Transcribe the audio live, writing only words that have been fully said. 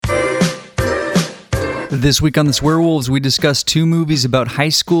This week on The Swearwolves, we discuss two movies about high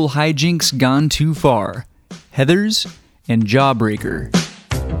school hijinks gone too far, Heathers and Jawbreaker.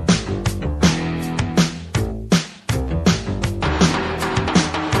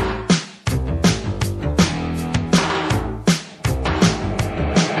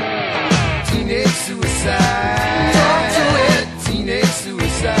 Teenage suicide. Talk to it. Teenage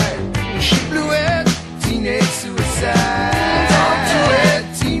suicide. She blew it. Teenage suicide. Talk to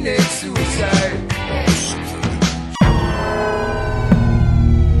it. Teenage suicide.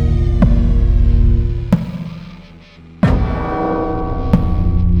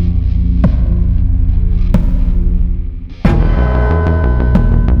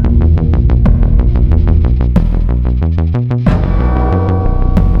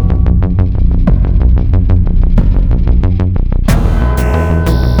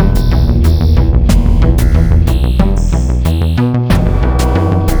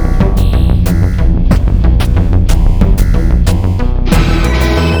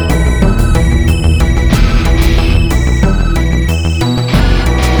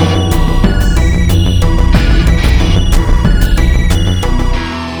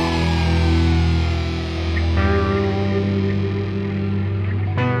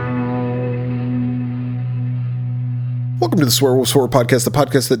 Welcome to the Swearwolves Horror Podcast, the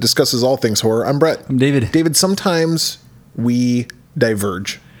podcast that discusses all things horror. I'm Brett. I'm David. David, sometimes we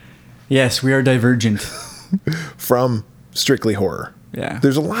diverge Yes, we are divergent. from strictly horror. Yeah.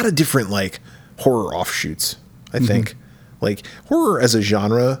 There's a lot of different, horror offshoots, I think. Horror as a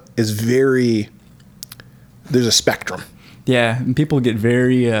genre is there's a spectrum. Yeah, and people get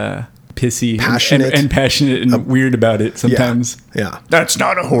very pissy Passionate. and passionate and weird about it sometimes. Yeah. That's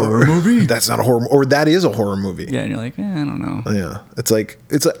not a horror movie. That's not a horror, or that is a horror movie. Yeah, and you're like, I don't know. Yeah. It's like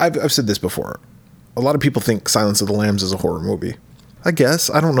I've said this before. A lot of people think Silence of the Lambs is a horror movie. I guess.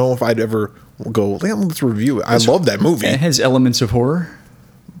 I don't know if I'd ever go, let's review it. I love that movie. It has elements of horror.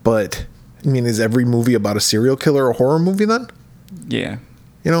 But, is every movie about a serial killer a horror movie then? Yeah.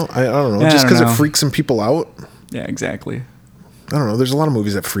 I don't know. Yeah, Just I because don't it know. freaks some people out? Yeah, exactly. I don't know. There's a lot of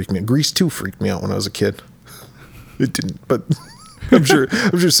movies that freak me. Grease 2 freaked me out when I was a kid. It didn't, but I'm sure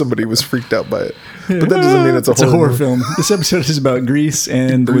somebody was freaked out by it. But that doesn't mean it's a horror movie. film. This episode is about Grease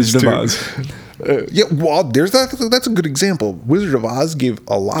and The Grease Wizard of 2. Oz. Yeah, well, there's that's a good example. Wizard of Oz gave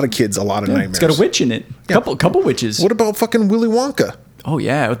a lot of kids a lot of nightmares. It's got a witch in it. Yeah. Couple witches. What about fucking Willy Wonka? Oh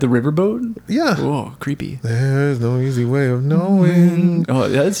yeah, with the riverboat. Yeah. Oh, creepy. There's no easy way of knowing Oh,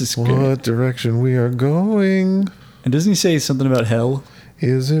 yeah, this is good. what direction we are going. And doesn't he say something about hell?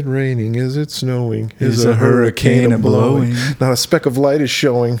 Is it raining? Is it snowing? Is a hurricane a-blowing? Not a speck of light is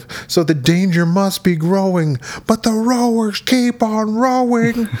showing, so the danger must be growing. But the rowers keep on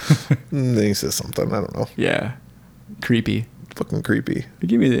rowing. And then he says something, I don't know. Yeah, creepy. Fucking creepy.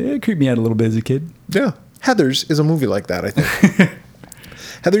 It creeped me out a little bit as a kid. Yeah. Heathers is a movie like that, I think.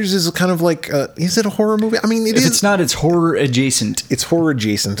 Heathers is kind of like, is it a horror movie? I mean, If it's not, it's horror adjacent. It's horror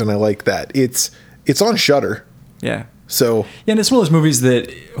adjacent, and I like that. It's on Shudder, Yeah. so Yeah, and it's one of those movies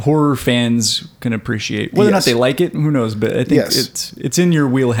that horror fans can appreciate. Whether or not Yes. they like it, who knows? But I think Yes. it's in your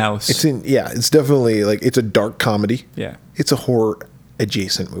wheelhouse. it's definitely it's a dark comedy. Yeah. It's a horror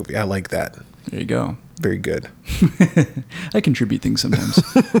adjacent movie. I like that. There you go. Very good. I contribute things sometimes.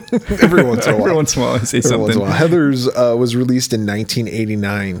 Every once in a while. Every once in a while I say Every once something. in a while. Heathers was released in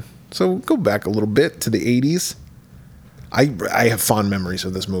 1989. So go back a little bit to the 80s. I have fond memories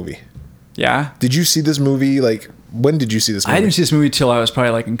of this movie. Yeah. Did you see this movie? When did you see this movie? I didn't see this movie till I was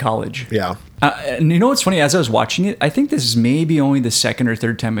probably in college. Yeah. And you know what's funny? As I was watching it, I think this is maybe only the second or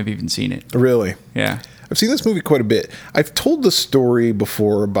third time I've even seen it. Really? Yeah. I've seen this movie quite a bit. I've told the story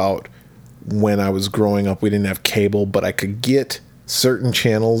before about when I was growing up. We didn't have cable, but I could get certain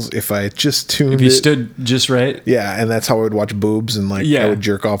channels if I just tuned If you it. stood just right. Yeah, and that's how I would watch boobs and Yeah. I would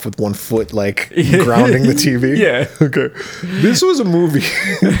jerk off with one foot, grounding the TV. Yeah. Okay. This was a movie.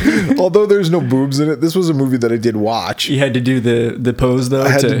 Although there's no boobs in it, this was a movie that I did watch. You had to do the pose though I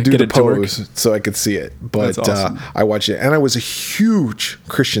had to do get the it to work. pose so I could see it. But That's awesome. I watched it, and I was a huge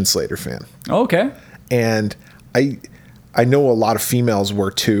Christian Slater fan. Oh, okay. And I know a lot of females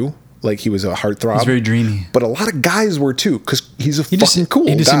were too. He was a heartthrob. He's very dreamy. But a lot of guys were too, because he's a just- fucking cool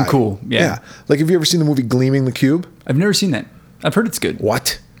he just guy. seemed cool, yeah. Have you ever seen the movie Gleaming the Cube? I've never seen that. I've heard it's good.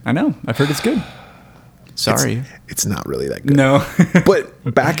 What? I know. I've heard it's good. Sorry. It's not really that good. No.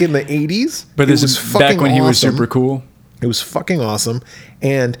 But back in the 80s, But it this was is fucking back when he was awesome. super cool. It was fucking awesome.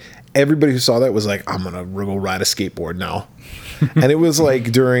 And everybody who saw that was like, I'm going to go ride a skateboard now. And it was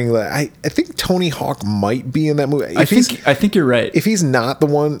like during the, I think Tony Hawk might be in that movie. I think you're right. If he's not the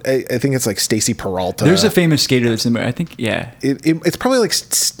one, I think it's like Stacy Peralta. There's a famous skater that's in there. I think, yeah. It's probably like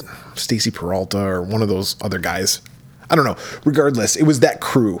Stacy Peralta or one of those other guys. I don't know. Regardless, it was that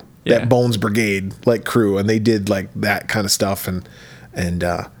crew, that Bones Brigade like crew, and they did like that kind of stuff and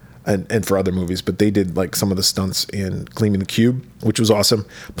for other movies. But they did like some of the stunts in Gleaming the Cube, which was awesome.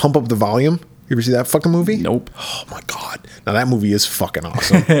 Pump Up the Volume. You ever see that fucking movie? Nope. Oh my god! Now that movie is fucking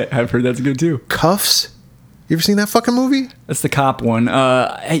awesome. I've heard that's good too. Cuffs. You ever seen that fucking movie? That's the cop one.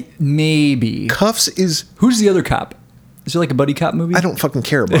 Maybe. Cuffs is. Who's the other cop? Is there like a buddy cop movie? I don't fucking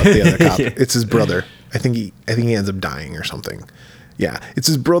care about the other cop. It's his brother. I think he ends up dying or something. Yeah, it's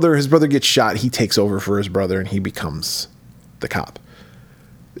his brother. His brother gets shot. He takes over for his brother, and he becomes the cop.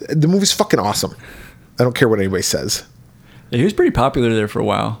 The movie's fucking awesome. I don't care what anybody says. Yeah, he was pretty popular there for a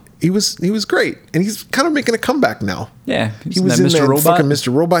while. He was great, and he's kind of making a comeback now. Yeah, he was in Mr. Robot. Fucking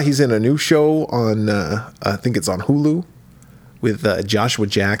Mr. Robot. He's in a new show on I think it's on Hulu with Joshua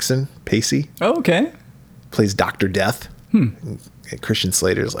Jackson Pacey. Oh, okay. Plays Dr. Death. And Christian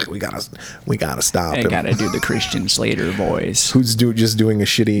Slater's like, we gotta stop him. I gotta do the Christian Slater voice. Who's just doing a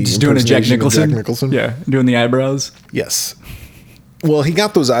shitty Just doing a Jack impersonation of Nicholson? Yeah, doing the eyebrows. Yes. Well, he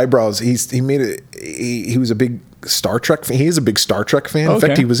got those eyebrows. He made it. He was a big Star Trek fan. He is a big Star Trek fan. In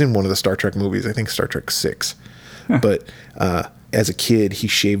fact, he was in one of the Star Trek movies. I think Star Trek 6. But as a kid, he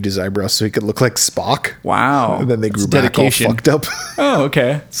shaved his eyebrows so he could look like Spock. Wow. And then they grew back all fucked up. Oh,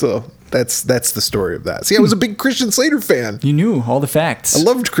 okay. So that's the story of that. See, I was a big Christian Slater fan. You knew all the facts. I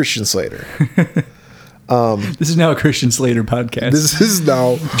loved Christian Slater. This is now a Christian Slater podcast. This is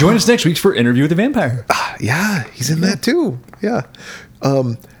now. Join us next week for Interview with the Vampire. Yeah, he's in that too. Yeah.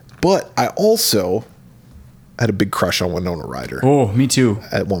 But I also had a big crush on Winona Ryder. Oh, me too.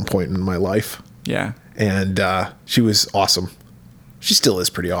 At one point in my life. Yeah. And she was awesome. She still is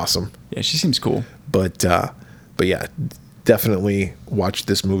pretty awesome. Yeah, she seems cool. But yeah, definitely watched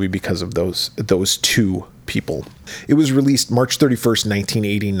this movie because of those two people. It was released March 31st,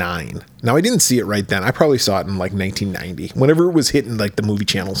 1989. Now, I didn't see it right then. I probably saw it in like 1990, whenever it was hitting like the movie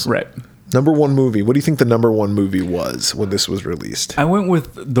channels. Right. Number one movie. What do you think the number one movie was when this was released? I went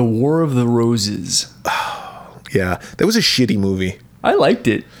with The War of the Roses. Yeah, that was a shitty movie. I liked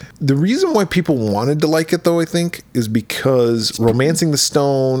it. The reason why people wanted to like it, though, I think, is because Romancing the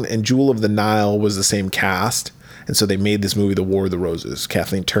Stone and Jewel of the Nile was the same cast. And so they made this movie, The War of the Roses.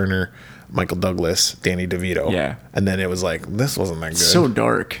 Kathleen Turner, Michael Douglas, Danny DeVito. Yeah. And then it was like, this wasn't that good. So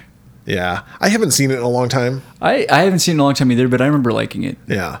dark. Yeah. I haven't seen it in a long time. I haven't seen it in a long time either, but I remember liking it.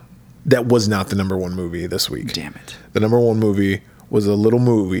 Yeah. That was not the number one movie this week. Damn it. The number one movie was a little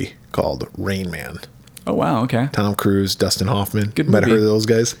movie called Rain Man. Oh, wow. Okay. Tom Cruise, Dustin Hoffman. Good Might have movie. heard of those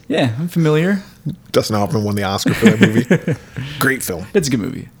guys. Yeah, I'm familiar. Dustin Hoffman won the Oscar for that movie. Great film. It's a good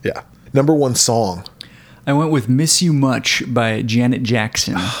movie. Yeah. Number one song. I went with Miss You Much by Janet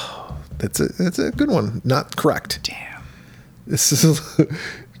Jackson. That's a good one. Not correct. Damn. This is.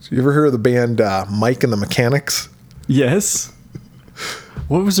 You ever heard of the band Mike and the Mechanics? Yes.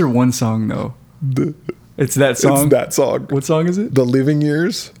 What was their one song, though? It's that song? It's that song. What song is it? The Living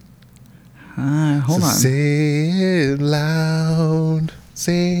Years. Hold on. Say it loud.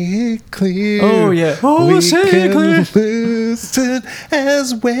 Say it clear. Oh, yeah. Oh, say it clear. Listen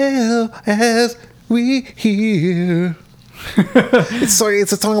as well as we hear. It's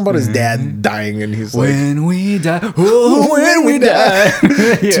a song about his dad dying, and he's like, When we die. Oh, when we die.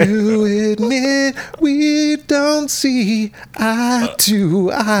 Yeah. to admit we don't see eye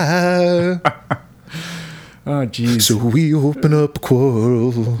to eye. Oh, jeez. So we open up a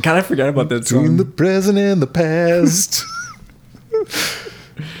quarrel God, I forgot about that between song. the present and the past.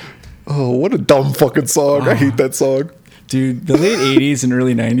 Oh, what a dumb fucking song. I hate that song. Dude, the late 80s and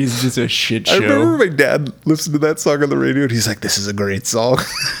early 90s is just a shit show. I remember my dad listened to that song on the radio, and he's like, this is a great song.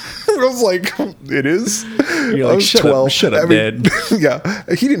 I was like, it is? You're I like, was shut up, Dad. Yeah.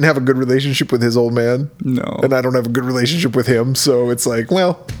 He didn't have a good relationship with his old man. No. And I don't have a good relationship with him, so it's like,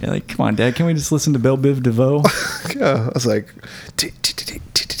 well. Yeah, like, come on, Dad, can we just listen to Belle Biv DeVoe? Yeah. I was like,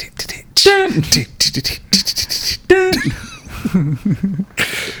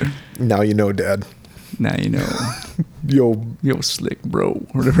 now you know, Dad. Now you know. Yo, Slick bro,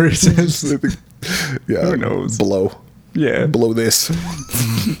 whatever it says. yeah, Who knows? Blow Yeah. this.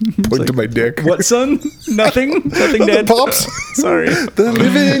 Point to my dick. What, son? Nothing, Dad. Pops. Sorry. The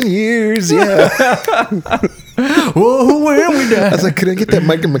living years, yeah. Whoa, when we die. I was like, can I get that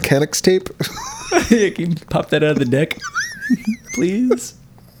Mike and Mechanics tape? Yeah, can you pop that out of the deck, please?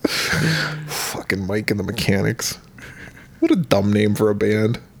 Fucking Mike and the Mechanics. What a dumb name for a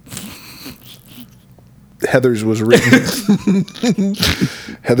band. Heathers was written.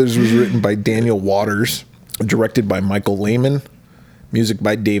 Heathers was written by Daniel Waters, directed by Michael Lehman, music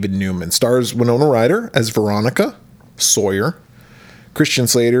by David Newman. Stars Winona Ryder as Veronica Sawyer, Christian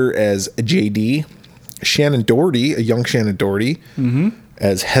Slater as JD, Shannon Doherty, a young Shannon Doherty,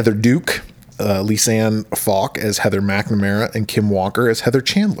 as Heather Duke, Lisanne Falk as Heather McNamara, and Kim Walker as Heather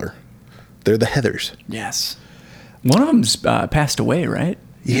Chandler. They're the Heathers. Yes. One of them's passed away, right?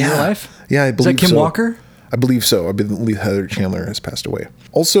 In real life? Yeah, I believe Is that Kim so. Walker? I believe so. I believe Heather Chandler has passed away.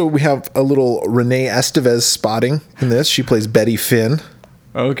 Also, we have a little Renee Estevez spotting in this. She plays Betty Finn,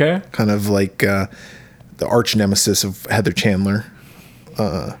 Okay. kind of like the arch nemesis of Heather Chandler.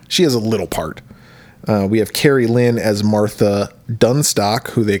 She has a little part. We have Carrie Lynn as Martha Dunstock,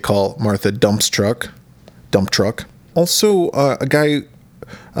 who they call Martha Dump Truck. Also, a guy,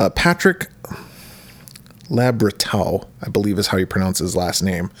 Patrick Labritow, I believe is how you pronounce his last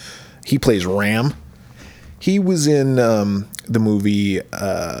name. He plays Ram. He was in the movie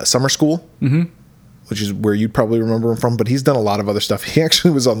Summer School, which is where you'd probably remember him from, but he's done a lot of other stuff. He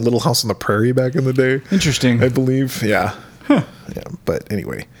actually was on Little House on the Prairie back in the day. Interesting. I believe. Yeah. Yeah. But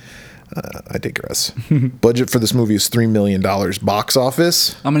anyway, I digress. Budget for this movie is $3 million. Box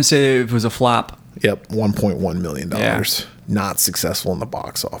office, I'm going to say it was a flop. yep, $1.1 million. Yeah. Not successful in the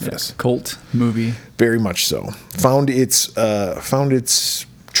box office. Cult movie. Very much so. Found its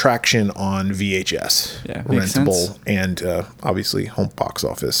traction on VHS, Yeah, makes rentable, sense. and obviously home box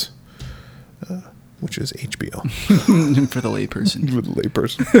office, which is HBO For the layperson. for the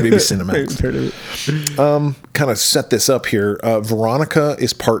layperson, maybe Cinemax. Kind of set this up here. Veronica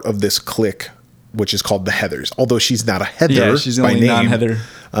is part of this clique, which is called the Heathers. Although she's not a Heather, Yeah, she's the by only name, non-Heather.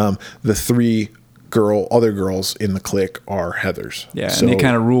 The three other girls in the clique are Heathers. Yeah, so and they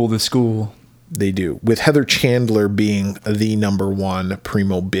kind of rule the school. they do, with Heather Chandler being the number one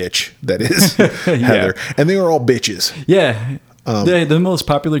primo bitch that is Heather, and they are all bitches. Yeah. They're the most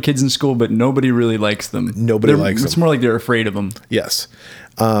popular kids in school, but nobody really likes them. Nobody likes It's them. more like they're afraid of them. Yes.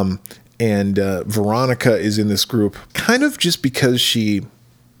 And Veronica is in this group kind of just because she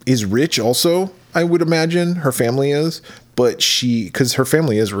is rich also, I would imagine. Her family is. But because her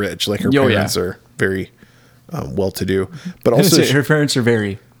family is rich. Like her Oh, yeah. parents are very well-to-do. But also, her parents are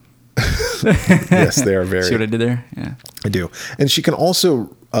very. yes, they are very. See what I did there? Yeah. I do. And she can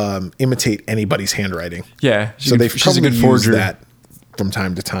also imitate anybody's handwriting. Yeah. So they've she's a probably good used forger. that from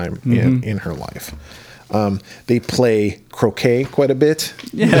time to time in her life. They play croquet quite a bit.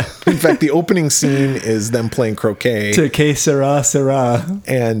 Yeah. In fact, the opening scene is them playing croquet, To que sera, sera.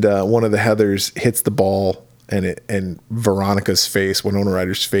 and one of the Heathers hits the ball, and Veronica's face, Winona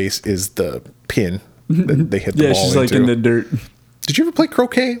Ryder's face, is the pin that they hit the Yeah, ball she's into. like in the dirt Did you ever play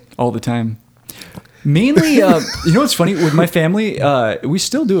croquet? all the time. Mainly, you know what's funny? With my family, we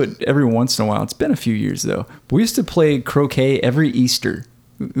still do it every once in a while. It's been a few years, though. But we used to play croquet every Easter.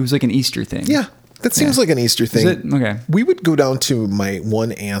 It was like an Easter thing. Yeah, that seems like an Easter thing. it? Okay. We would go down to my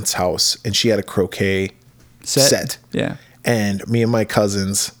one aunt's house, and she had a croquet set. Yeah. And me and my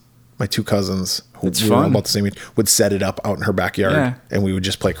cousins, my two cousins, who It's we were all fun. about the same age, would set it up out in her backyard, Yeah. and we would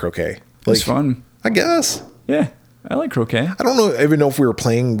just play croquet. It's fun. I guess. Yeah. I like croquet. I don't even know if we were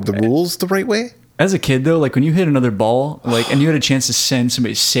playing the rules the right way. As a kid, though, like when you hit another ball, like, and you had a chance to send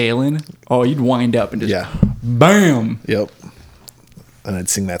somebody sailing, oh, you'd wind up and just, Yeah. bam. Yep. And I'd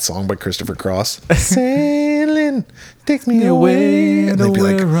sing that song by Christopher Cross. Sailing takes me away. And they'd be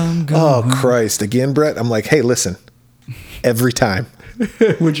like, where I'm oh, Christ. Again, Brett? I'm like, hey, listen. Every time.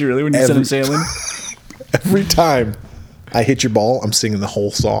 Would you really when you send them sailing? Every time I hit your ball, I'm singing the whole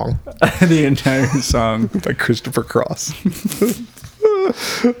song The entire song. by Christopher Cross.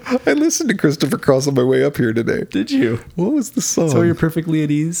 I listened to Christopher Cross on my way up here today. Did you? What was the song? So you're perfectly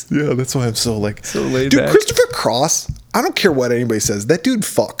at ease. Yeah, that's why I'm so like So laid dude, back. Christopher Cross, I don't care what anybody says. That dude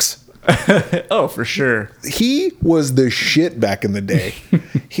fucks. Oh, for sure. He was the shit back in the day.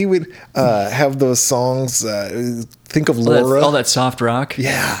 He would have those songs, think of Laura. All that soft rock.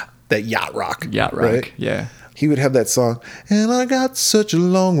 Yeah, that yacht rock. Yacht rock. right? Yeah. He would have that song, and I got such a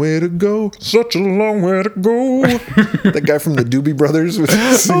long way to go, such a long way to go. That guy from the Doobie Brothers was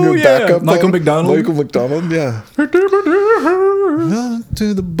singing Oh, yeah. backup. Michael thing. McDonald. Michael McDonald, yeah.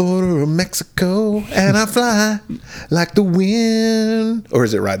 To the border of Mexico, and I fly like the wind. Or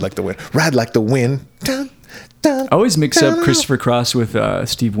is it ride like the wind? Ride like the wind. Dun, dun, I always mix up dun. Christopher Cross with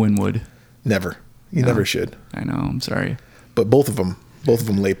Steve Winwood. Never. You never should. I know. I'm sorry. But both of them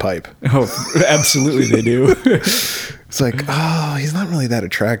lay pipe. Oh, absolutely they do. It's like, oh, he's not really that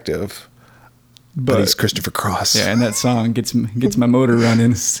attractive. But he's Christopher Cross. Yeah, and that song gets my motor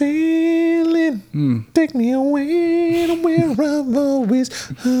running. Sailing Take me away to where I've always.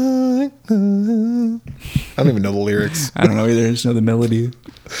 I don't even know the lyrics. I don't know either. I just know the melody.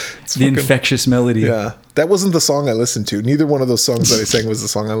 The infectious melody. Yeah, that wasn't the song I listened to. Neither one of those songs that I sang was the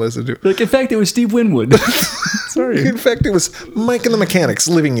song I listened to. Like, in fact, it was Steve Winwood. Sorry. In fact, it was Mike and the Mechanics,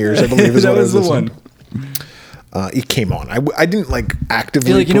 Living Years, I believe is that what I was the listening one. to. It came on. I didn't like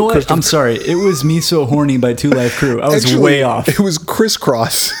actively. You're like, you know put what? I'm sorry. It was Me So Horny by Two Live Crew. I was Actually, way off. It was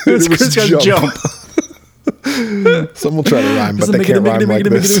Crisscross. It was Crisscross Jump. Some will try to rhyme, but they can't rhyme like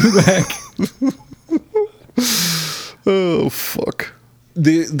this. Oh, fuck.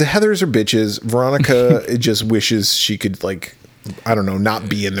 The Heathers are bitches. Veronica just wishes she could, like, I don't know, not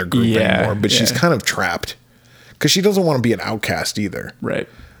be in their group anymore. But she's kind of trapped. Because she doesn't want to be an outcast either. Right.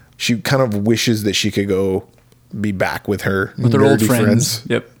 She kind of wishes that she could go be back with her old nerdy friends.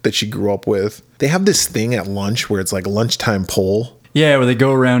 Yep. that she grew up with. They have this thing at lunch where it's like a lunchtime poll. Yeah, where they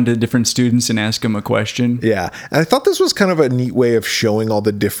go around to different students and ask them a question. Yeah. And I thought this was kind of a neat way of showing all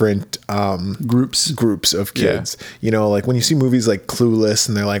the different groups of kids. Yeah. You know, like when you see movies like Clueless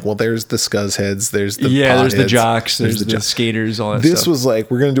and they're like, well, there's the scuzzheads, there's the there's the potheads, jocks, there's the skaters, all that stuff. This was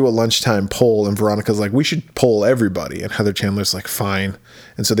like, we're going to do a lunchtime poll. And Veronica's like, we should poll everybody. And Heather Chandler's like, fine.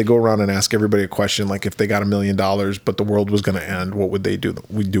 And so they go around and ask everybody a question, like if they got $1 million, but the world was going to end, what would they do?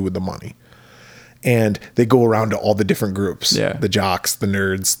 We do with the money? And they go around to all the different groups. Yeah. The jocks, the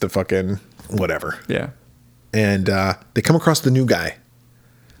nerds, the fucking whatever. Yeah. And they come across the new guy.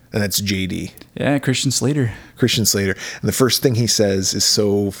 And that's JD. Yeah, Christian Slater. Christian Slater. And the first thing he says is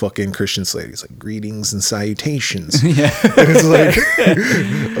so fucking Christian Slater. He's like, greetings and salutations. Yeah. And it's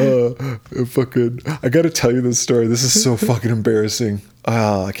like, fucking, I got to tell you this story. This is so fucking embarrassing.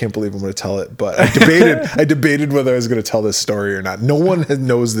 I can't believe I'm going to tell it. But I debated whether I was going to tell this story or not. No one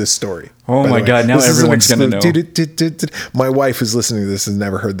knows this story. Oh my God. Now everyone's going to know. My wife who's listening to this has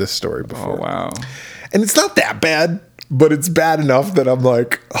never heard this story before. Oh, wow. And it's not that bad. But it's bad enough that I'm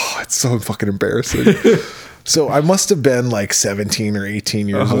like, oh, it's so fucking embarrassing. So I must have been like 17 or 18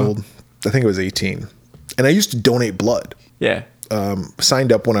 years old. I think it was 18. And I used to donate blood. Yeah.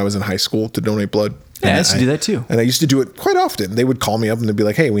 Signed up when I was in high school to donate blood. Yeah, I used to do that too. And I used to do it quite often. They would call me up and they'd be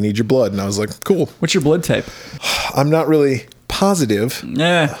like, hey, we need your blood. And I was like, cool. What's your blood type? I'm not really positive.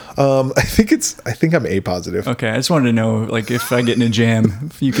 Yeah. I think I'm A positive. Okay. I just wanted to know, like, if I get in a jam,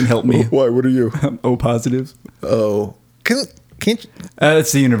 if you can help me. Why? What are you? I'm O positive. Oh. Can't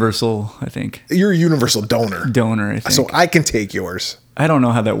It's the universal, I think. You're a universal donor. Donor, I think. So I can take yours. I don't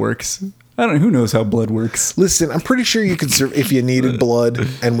know how that works. Who knows how blood works? Listen, I'm pretty sure you could serve if you needed blood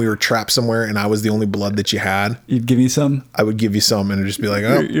and we were trapped somewhere and I was the only blood that you had. You'd give me some? I would give you some and it'd just be like,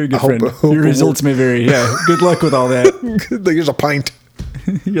 oh, you're a good friend. Your results may vary. Yeah. Good luck with all that. Here's a pint.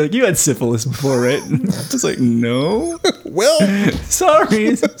 You're like, you had syphilis before, right? Just like, no. Well,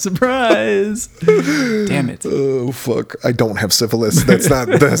 sorry, surprise. Damn it. Oh fuck! I don't have syphilis. That's not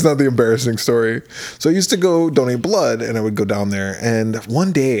the embarrassing story. So I used to go donate blood, and I would go down there. And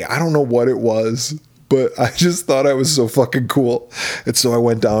one day, I don't know what it was, but I just thought I was so fucking cool. And so I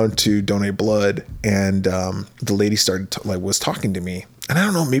went down to donate blood, and the lady started was talking to me, and I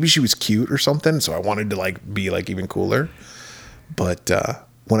don't know, maybe she was cute or something. So I wanted to be even cooler. But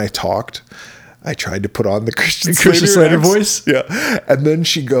when I talked, I tried to put on the Christian Slater voice. Yeah. And then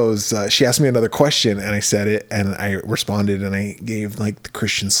she goes, she asked me another question and I said it and I responded and I gave the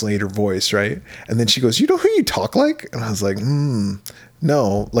Christian Slater voice, right? And then she goes, you know who you talk like? And I was like,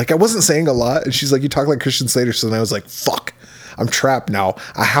 no. I wasn't saying a lot. And she's like, you talk like Christian Slater. So then I was like, fuck. I'm trapped now.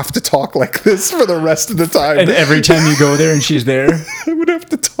 I have to talk like this for the rest of the time. And every time you go there and she's there, I would have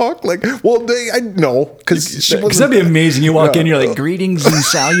to talk I know because that'd be amazing. You walk in, you're like, greetings and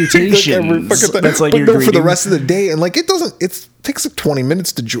salutations. That's like your greeting for the rest of the day, and it takes 20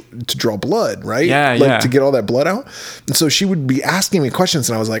 minutes to draw blood, right? Yeah, to get all that blood out. And so she would be asking me questions,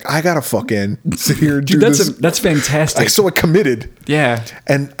 and I was like, I gotta fucking sit here and do this. That's fantastic. So I committed. Yeah,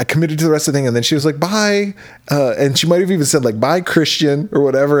 and I committed to the rest of the thing, and then she was like, bye, and she might have even said bye, Christian, or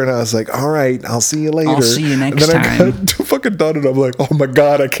whatever. And I was like, all right, I'll see you later. I'll see you next time. And then I got fucking done, and I'm like, oh my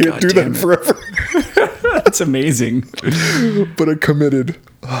god, I can't do that forever. That's amazing. But I committed.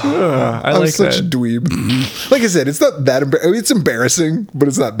 I'm such a dweeb. Like I said, it's not that it's embarrassing, but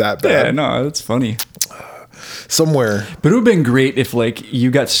it's not that bad. Yeah, no, that's funny. Somewhere. But it would have been great if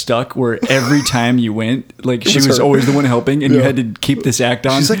you got stuck where every time you went, she was always the one helping and you had to keep this act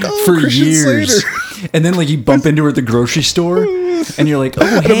on for Christian years. Slater. And then you bump into her at the grocery store and you're like,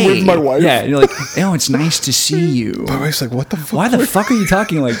 oh, hey. I'm with my wife. Yeah, and you're like, oh, it's nice to see you. My wife's like, what the fuck? Why the fuck are you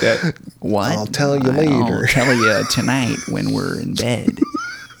talking like that? What? I'll tell you later. I'll tell you tonight when we're in bed.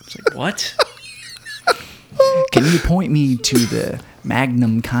 It's like, what? Can you point me to the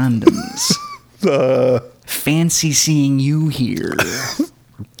Magnum condoms? Fancy seeing you here.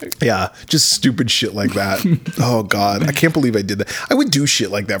 Yeah, just stupid shit like that. Oh God, I can't believe I did that. I would do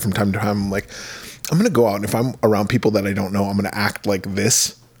shit like that from time to time. I'm like, I'm gonna go out, and if I'm around people that I don't know, I'm gonna act like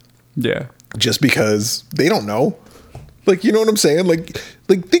this Yeah. just because they don't know. Like, you know what I'm saying? Like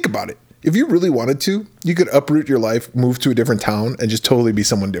think about it. If you really wanted to, you could uproot your life, move to a different town, and just totally be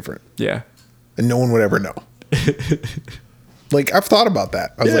someone different, Yeah. and no one would ever know. Like, I've thought about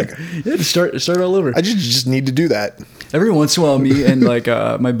that. I was like, Yeah, to start all over. I just need to do that. Every once in a while, me and like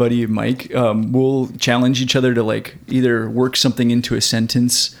my buddy Mike, we'll challenge each other to like either work something into a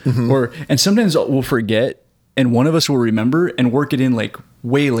sentence, and sometimes we'll forget, and one of us will remember and work it in like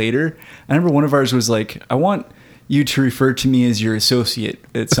way later. I remember one of ours was like, I want you to refer to me as your associate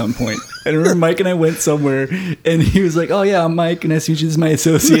at some point. And I remember Mike and I went somewhere, and he was like, "Oh yeah, I'm Mike, and nice to meet you. This is my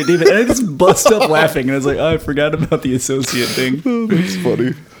associate, David." And I just bust up laughing, and I was like, "Oh, I forgot about the associate thing." Oh, that's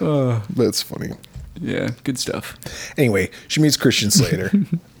funny. That's funny. Yeah, good stuff. Anyway, she meets Christian Slater,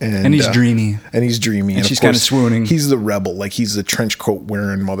 And he's dreamy. and he's dreamy, and she's of course, kinda swooning. He's the rebel, like he's the trench coat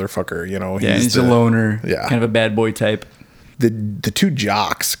wearing motherfucker. You know, Yeah, he's a loner. Yeah. Kind of a bad boy type. The two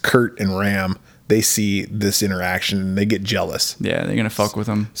jocks, Kurt and Ram, they see this interaction and they get jealous. Yeah, they're gonna fuck with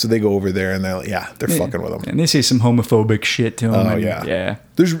him. So they go over there and they're fucking with him. And they say some homophobic shit to him. Oh and- yeah, Yeah.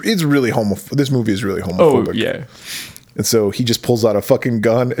 It's really this movie is really Oh, homophobic. yeah. And so he just pulls out a fucking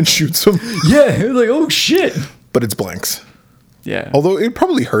gun and shoots him, Yeah, it was like, oh shit. but it's blanks. Yeah. Although it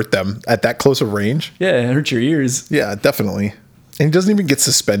probably hurt them at that close of range. Yeah, it hurts your ears. Yeah, definitely. And he doesn't even get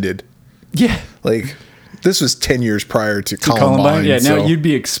suspended. Yeah. Like, this was 10 years prior to Columbine. Columbine. Yeah, now so you'd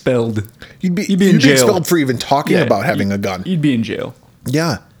be expelled. you'd be in jail. expelled for even talking Yeah, about having a gun. You'd be in jail.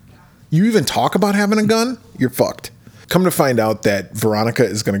 Yeah. You even talk about having a gun, you're fucked. Come to find out that Veronica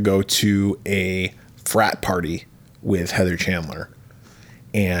is going to go to a frat party with Heather Chandler.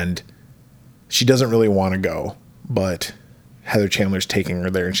 And she doesn't really want to go, but Heather Chandler's taking her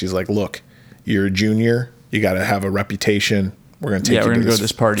there. And she's like, look, you're a junior. You got to have a reputation. We're going to take you to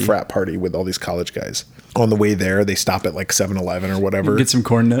this party. Frat party with all these college guys. On the way there, they stop at like 7-Eleven or whatever. Get some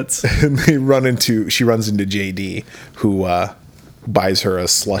corn nuts. And she runs into JD, who buys her a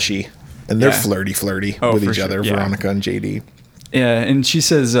slushie, and they're Yeah. flirty Oh, with for each sure, other, yeah. Veronica and JD. Yeah, and she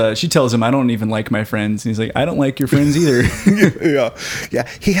says, she tells him, I don't even like my friends. And he's like, I don't like your friends either. Yeah.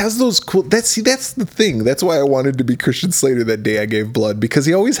 He has those cool. That's the thing. That's why I wanted to be Christian Slater that day I gave blood, because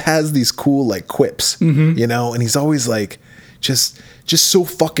he always has these cool like quips, you know, and he's always like just so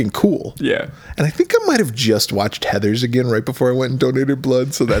fucking cool. Yeah. And I think I might have just watched Heather's again right before I went and donated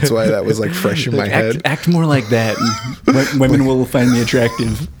blood, so that's why that was like fresh in my head. Act more like that. And women will find me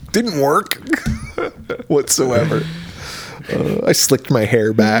attractive. Didn't work whatsoever. I slicked my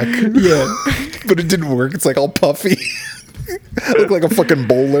hair back. Yeah. But it didn't work. It's like all puffy. I look like a fucking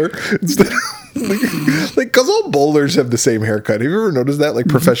bowler instead of like, because all bowlers have the same haircut. Have you ever noticed that? Like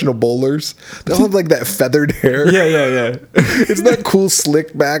professional bowlers, they all have like that feathered hair. Yeah. It's not cool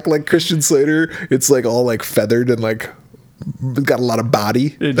slick back like Christian Slater. It's like all like feathered and like got a lot of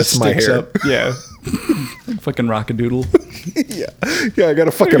body. It That's just my sticks hair. up. Yeah. Fucking rockadoodle. Yeah, I got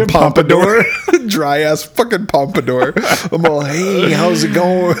a fucking pompadour. Dry ass fucking pompadour. I'm all, hey, how's it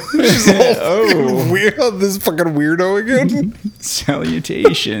going? She's all fucking weird. This fucking weirdo again.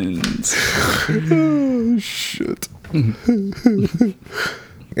 Salutations. Oh, shit.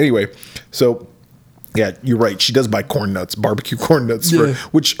 Anyway, so yeah, you're right. She does buy corn nuts, barbecue corn nuts, Yeah.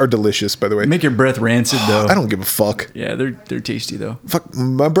 which are delicious, by the way. Make your breath rancid, though. I don't give a fuck. Yeah, they're tasty, though. Fuck,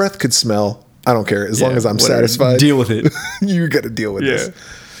 my breath could smell. I don't care as long Yeah, as I'm whatever. satisfied. Deal with it. You got to deal with Yeah. this.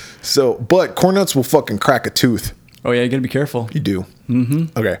 So, but corn nuts will fucking crack a tooth. Oh, yeah, you gotta be careful. You do.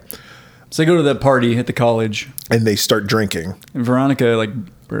 Mm-hmm. Okay. So I go to that party at the college, And they start drinking. and Veronica, like,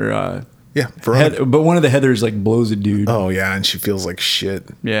 or, Yeah, Veronica. but one of the Heathers, like, blows a dude. Oh yeah, and she feels like shit.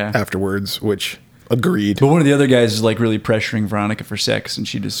 Yeah. Afterwards, which agreed. But one of the other guys is, like, really pressuring Veronica for sex, and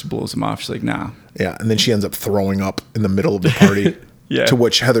she just blows him off. She's like, nah. Yeah, and then she ends up throwing up in the middle of the party. Yeah. To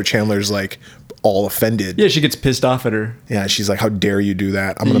which Heather Chandler's like all offended. Yeah, she gets pissed off at her. Yeah, she's like, "How dare you do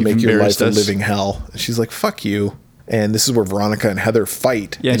that? I'm gonna You've make your life embarrassed a us." living hell." And she's like, "Fuck you." And this is where Veronica and Heather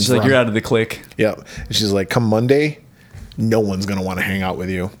fight. Yeah, and she's like, you're out of the clique. Yeah, and she's like, "Come Monday, no one's gonna want to hang out with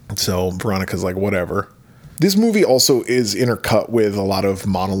you." So Veronica's like, "Whatever." This movie also is intercut with a lot of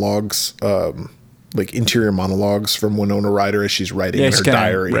monologues, like interior monologues from Winona Ryder as she's writing Yeah, in she's her kinda-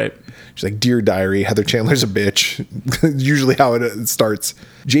 diary. right. She's like, "Dear diary, Heather Chandler's a bitch." Usually how it starts.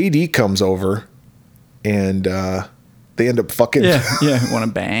 JD comes over, and they end up fucking. Yeah, want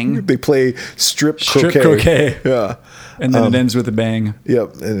to bang? They play strip Strip croquet. croquet. Yeah. And then it ends with a bang.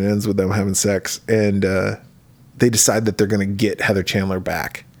 Yep, and it ends with them having sex, and they decide that they're going to get Heather Chandler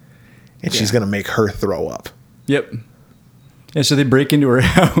back, and she's going to make her throw up. Yep. And so they break into her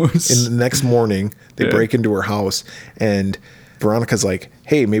house. And the next morning, they break into her house, and Veronica's like,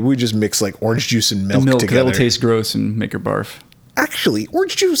 hey, maybe we just mix like orange juice and milk together. That'll taste gross and make her barf. Actually,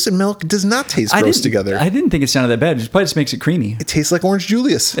 orange juice and milk does not taste gross together. I didn't think it sounded that bad. It probably just makes it creamy. It tastes like Orange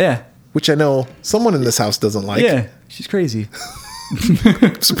Julius. Yeah. Which I know someone in this house doesn't like. Yeah. She's crazy.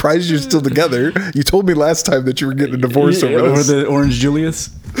 I'm surprised you're still together. You told me last time that you were getting a divorce over this. Over the Orange Julius.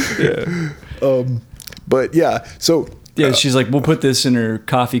 Yeah. But yeah, so... Yeah, she's like, we'll put this in her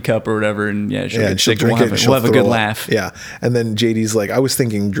coffee cup or whatever, and she'll get she'll sick. drink We'll it and have, she'll we'll have a good throw up. laugh. Yeah. And then JD's like, I was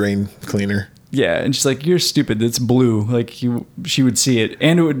thinking drain cleaner. Yeah, and she's like, you're stupid. It's blue. Like, she would see it,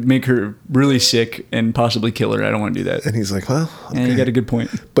 and it would make her really sick and possibly kill her. I don't want to do that. And he's like, well, okay. And you got a good point.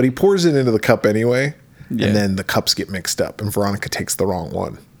 But he pours it into the cup anyway, Yeah. and then the cups get mixed up, and Veronica takes the wrong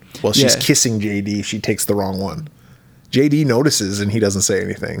one. Well, she's Yeah. kissing JD. She takes the wrong one. JD notices, and he doesn't say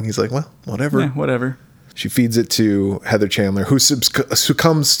anything. He's like, well, whatever. Yeah, whatever. She feeds it to Heather Chandler, who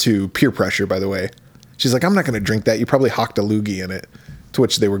succumbs to peer pressure, by the way. She's like, I'm not going to drink that. You probably hocked a loogie in it, to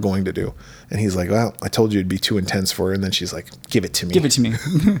which they were going to do. And he's like, well, I told you it'd be too intense for her. And then she's like, give it to me. Give it to me.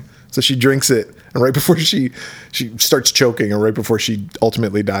 So she drinks it. And right before she starts choking, and right before she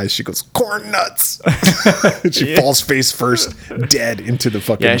ultimately dies, she goes, corn nuts. She falls face first, dead into the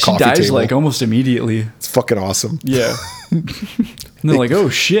fucking Yeah, she coffee dies table. like almost immediately. It's fucking awesome. Yeah. And they're like, oh,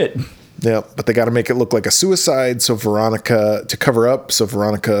 shit. Yeah, but they got to make it look like a suicide. So Veronica, to cover up,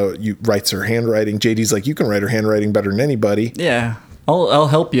 Veronica writes her handwriting. JD's like, you can write her handwriting better than anybody. Yeah. I'll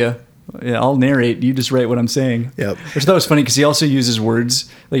help you. Yeah, I'll narrate. You just write what I'm saying. Yep. Which I thought was funny because he also uses words.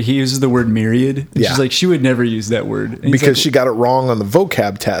 Like, he uses the word myriad. And Yeah. she's like, she would never use that word. And he's Because like, she got it wrong on the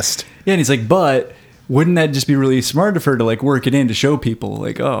vocab test. Yeah, and he's like, but wouldn't that just be really smart of her to, like, work it in to show people?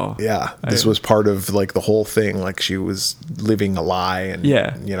 Like, oh. Yeah, this was part of like the whole thing. Like she was living a lie and,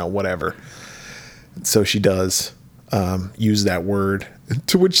 Yeah. Whatever. So she does use that word,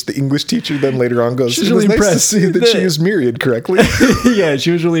 to which the English teacher then later on goes, She's it was really nice to impressed see that she that- used myriad correctly. Yeah,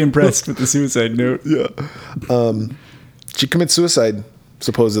 she was really impressed with the suicide note. Yeah. She commits suicide,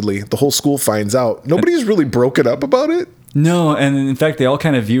 supposedly. The whole school finds out. Nobody's really broken up about it. No, and in fact, they all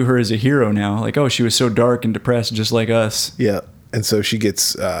kind of view her as a hero now. Like, oh, she was so dark and depressed just like us. Yeah. And so she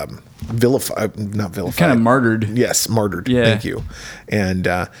gets vilified, not vilified. Kind of martyred. Yes, martyred. Yeah. Thank you. And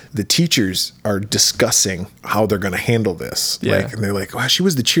the teachers are discussing how they're going to handle this. Yeah. And they're like, "Wow, she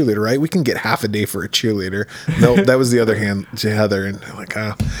was the cheerleader, right? We can get half a day for a cheerleader." No, that was the other hand to Heather. And they're like,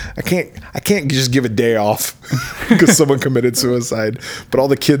 I can't just give a day off because someone committed suicide. But all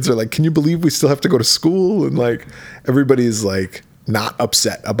the kids are like, "Can you believe we still have to go to school?" And like everybody's like not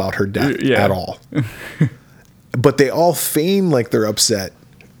upset about her death Yeah. at all. But they all feign like they're upset,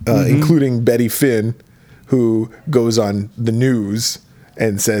 including Betty Finn, who goes on the news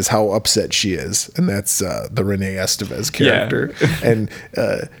and says how upset she is. And that's the Renee Estevez character. Yeah. And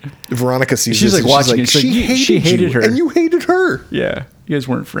Veronica sees She's this like and watching it. She's like, she hated you, her. And you hated her. Yeah, you guys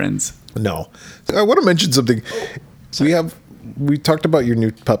weren't friends. No. I want to mention something. We talked about your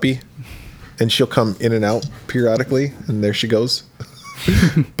new puppy, and she'll come in and out periodically, and there she goes.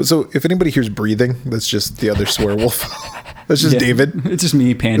 But so if anybody hears breathing, that's just the other swear wolf. That's just Yeah. David. It's just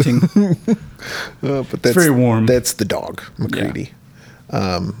me panting. But that's very warm. That's the dog, McCready,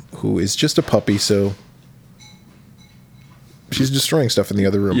 who is just a puppy. So she's destroying stuff in the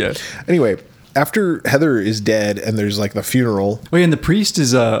other room. Yeah. Anyway, after Heather is dead and there's like the funeral. Oh, yeah, and the priest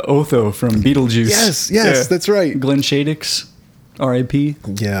is Otho from Beetlejuice. Yes, that's right. Glenn Shadix, R.I.P.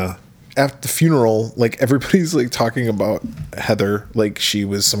 Yeah. At the funeral, like everybody's like talking about Heather, like she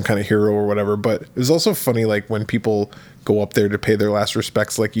was some kind of hero or whatever. But it was also funny, like when people go up there to pay their last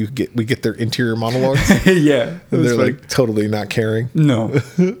respects, like we get their interior monologues, Yeah, and they're like totally not caring. no,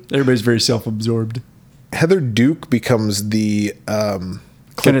 everybody's very self-absorbed. Heather Duke becomes the Kind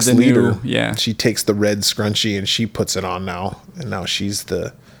clique's of the leader. new, yeah. She takes the red scrunchie and she puts it on now, and now she's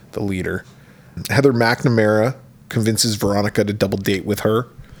the leader. Heather McNamara convinces Veronica to double date with her,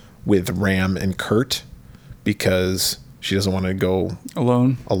 with Ram and Kurt, because she doesn't want to go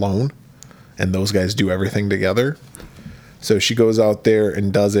Alone. and those guys do everything together. So she goes out there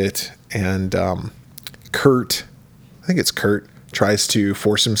and does it, and Kurt, I think it's Kurt, tries to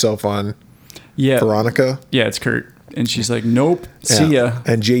force himself on Yeah, Veronica. Yeah, it's Kurt, and she's like, "Nope, see ya."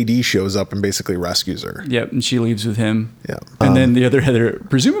 And JD shows up and basically rescues her. Yep, and she leaves with him. Yeah. and then the other Heather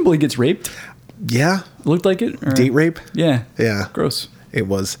presumably gets raped. Yeah. Looked like it. Or? Date rape? Yeah. Yeah. Gross. It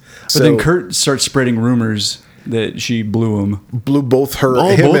was. But then Kurt starts spreading rumors that she blew him. blew both Oh,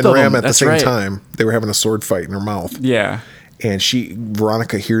 him both and of Ram them. at the That's same right. time. They were having a sword fight in her mouth. Yeah. And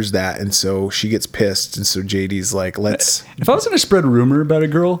Veronica hears that, and so she gets pissed, and so JD's like, let's... If I was going to spread a rumor about a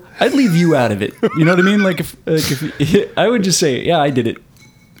girl, I'd leave you out of it. You know what I mean? Like if I would just say, yeah, I did it.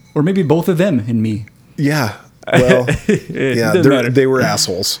 Or maybe both of them and me. Yeah. Well, yeah, they were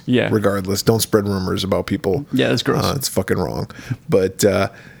assholes. Yeah. Regardless. Don't spread rumors about people. Yeah, that's gross. It's fucking wrong. But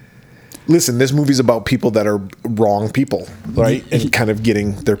listen, this movie's about people that are wrong people, right? And kind of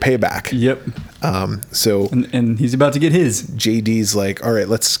getting their payback. Yep. So And he's about to get his. JD's like, all right,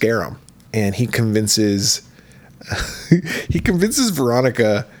 let's scare him. And he convinces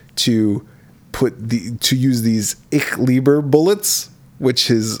Veronica to use these Ich Lieber bullets, which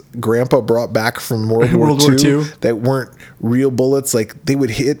his grandpa brought back from World War II that weren't real bullets. Like, they would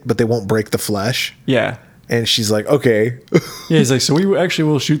hit, but they won't break the flesh. Yeah. And she's like, okay. Yeah, he's like, so we actually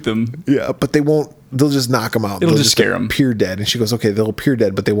will shoot them. Yeah, but they won't. They'll just knock them out. It'll just scare them. Appear dead. And she goes, okay, they'll appear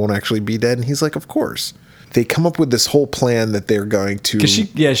dead, but they won't actually be dead. And he's like, of course. They come up with this whole plan that they're going to...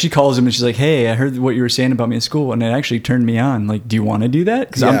 Because she calls him and she's like, hey, I heard what you were saying about me in school, and it actually turned me on. Like, do you want to do that?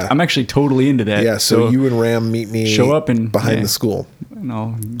 Because I'm actually totally into that. Yeah, so you and Ram meet me show up and behind the school. And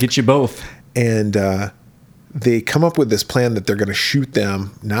I'll get you both. And they come up with this plan that they're going to shoot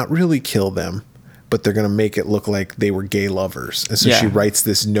them, not really kill them, but they're going to make it look like they were gay lovers. And so she writes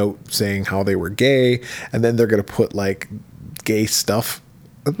this note saying how they were gay, and then they're going to put, like, gay stuff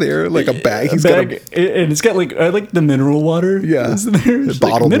there, like a bag. And it's got like, I like the mineral water. Yeah. There's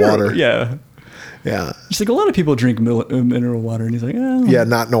bottled water. Yeah. Yeah. It's like a lot of people drink mineral water, and he's like, oh. Yeah,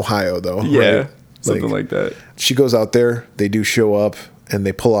 not in Ohio, though. Yeah. Right? Something like that. She goes out there, they do show up, and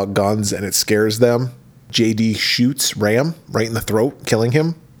they pull out guns, and it scares them. JD shoots Ram right in the throat, killing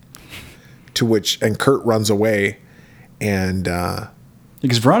him. And Kurt runs away, and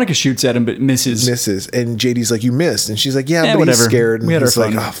because Veronica shoots at him but misses. And JD's like, you missed. And she's like, yeah, but whatever. He's scared. And we had he's our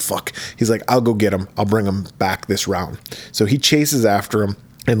like, fun. oh, fuck. He's like, I'll go get him. I'll bring him back this round. So he chases after him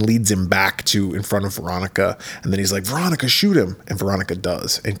and leads him back to in front of Veronica. And then he's like, Veronica, shoot him. And Veronica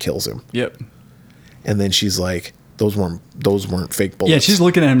does and kills him. Yep. And then she's like, those weren't fake bullets. Yeah, she's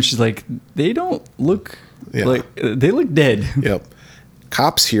looking at him. She's like, they don't look like, they look dead. Yep.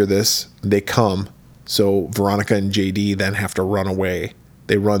 Cops hear this. They come. So Veronica and JD then have to run away.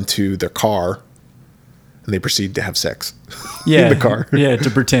 They run to their car, and they proceed to have sex in the car. Yeah, to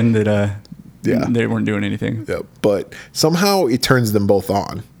pretend that Yeah. they weren't doing anything. Yeah, but somehow it turns them both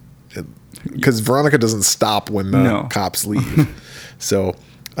on because Veronica doesn't stop when the cops leave. So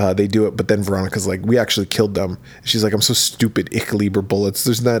they do it, but then Veronica's like, we actually killed them. She's like, I'm so stupid. Ich Lieber bullets.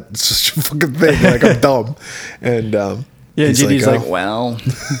 There's not such a fucking thing. Like, I'm dumb. And JD's like, well,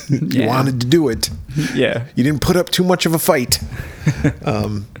 you wanted to do it. Yeah. You didn't put up too much of a fight.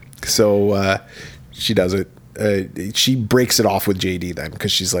 So she does it. She breaks it off with JD then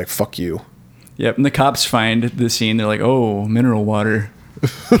because she's like, fuck you. Yep. And the cops find the scene. They're like, oh, mineral water.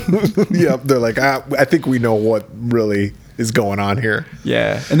 Yep. They're like, I think we know what really is going on here.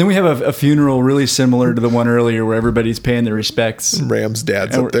 Yeah. And then we have a funeral really similar to the one earlier where everybody's paying their respects. Ram's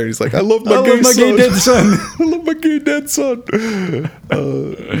dad's up there. He's like, I love my gay dead son. I love my gay dead son.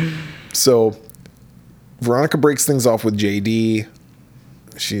 So Veronica breaks things off with JD.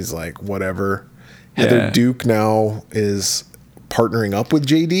 She's like, whatever. Heather Duke now is partnering up with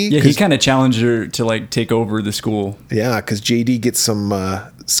JD. Yeah, he kind of challenged her to like take over the school. Yeah, because JD gets some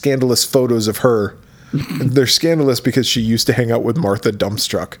scandalous photos of her. They're scandalous because she used to hang out with Martha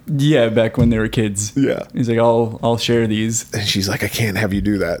Dumpstruck. Yeah, back when they were kids. Yeah. He's like, I'll share these. And she's like, I can't have you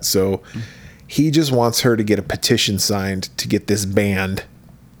do that. So he just wants her to get a petition signed to get this band.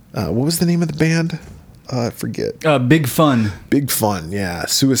 What was the name of the band? I forget. Big Fun. Big Fun, yeah.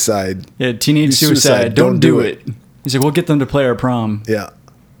 Suicide. Yeah, teenage suicide. Don't do it. He's like, we'll get them to play our prom. Yeah.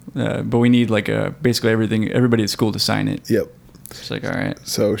 But we need like basically everybody at school to sign it. Yep. She's like, all right.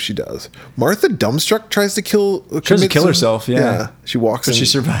 So she does. Martha Dumpstruck tries to kill herself. Yeah. She walks but she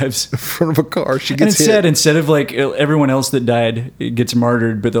survives in front of a car. She gets and it's hit. sad. Instead of like everyone else that died gets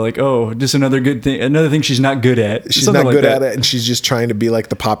martyred, but they're like, oh, just another thing she's not good at. She's not good at it, and she's just trying to be like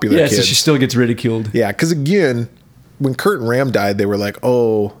the popular kid. So she still gets ridiculed. Yeah, because again, when Kurt and Ram died, they were like,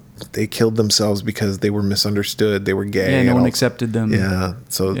 oh, they killed themselves because they were misunderstood. They were gay. Yeah, no one accepted them. Yeah,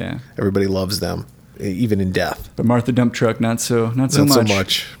 so everybody loves them, even in death. But Martha Dumptruck, not so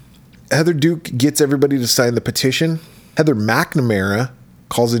much. Heather Duke gets everybody to sign the petition. Heather McNamara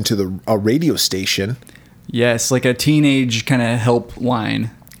calls into a radio station. Yes, like a teenage kind of help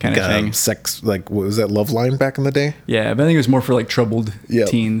line kind of thing. Sex, like, what was that, Love Line back in the day? Yeah, but I think it was more for like troubled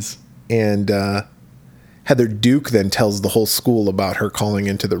teens. And Heather Heather Duke then tells the whole school about her calling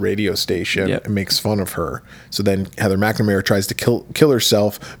into the radio station Yep. and makes fun of her. So then Heather McNamara tries to kill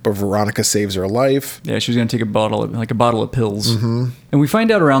herself, but Veronica saves her life. Yeah, she was going to take a bottle of pills. Mm-hmm. And we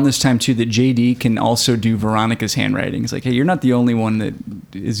find out around this time, too, that JD can also do Veronica's handwriting. It's like, hey, you're not the only one that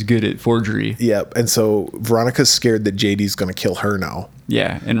is good at forgery. Yep. And so Veronica's scared that JD's going to kill her now.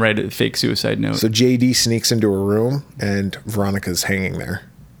 Yeah, and write a fake suicide note. So JD sneaks into her room and Veronica's hanging there.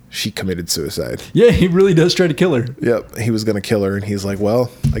 She committed suicide. Yeah, he really does try to kill her. Yep. He was going to kill her and he's like, well,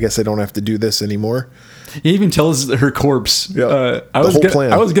 I guess I don't have to do this anymore. He even tells her corpse, Yep. I The was whole gonna,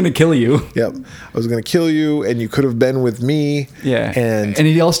 plan. I was going to kill you. Yep. I was going to kill you and you could have been with me. Yeah. And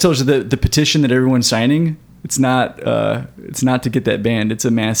he also tells you that the petition that everyone's signing, it's not to get that banned. It's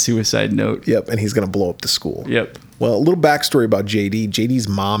a mass suicide note. yep. And he's going to blow up the school. Yep. Well, a little backstory about JD. JD's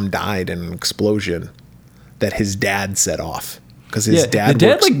mom died in an explosion that his dad set off. Because his dad the dad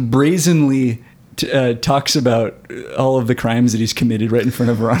works- like brazenly talks about all of the crimes that he's committed right in front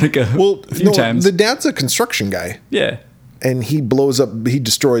of Veronica a few times. The dad's a construction guy. Yeah. And he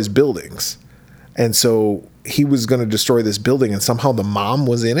destroys buildings. And so he was going to destroy this building and somehow the mom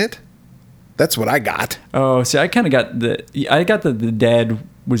was in it. That's what I got. Oh, see, I kind of got that the dad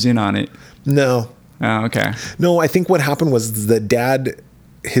was in on it. No. Oh, okay. No, I think what happened was the dad,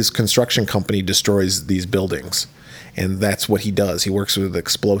 his construction company destroys these buildings. And that's what he does. He works with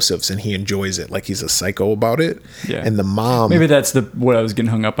explosives and he enjoys it. Like he's a psycho about it. Yeah. And the mom... Maybe that's what I was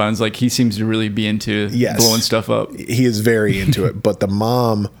getting hung up on. Is like he seems to really be into blowing stuff up. He is very into it. But the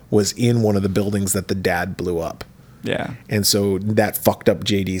mom was in one of the buildings that the dad blew up. Yeah. And so that fucked up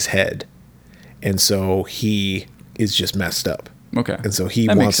JD's head. And so he is just messed up. Okay. And so he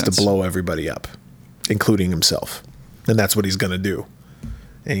That makes wants to sense. blow everybody up, including himself. And that's what he's going to do.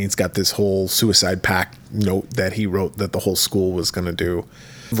 And he's got this whole suicide pact note that he wrote that the whole school was going to do.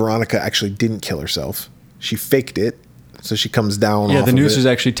 Veronica actually didn't kill herself. She faked it. So she comes down Yeah, off the of noose it. was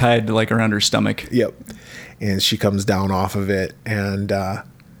actually tied to like around her stomach. Yep. And she comes down off of it and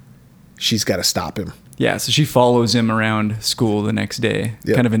she's got to stop him. Yeah, so she follows him around school the next day,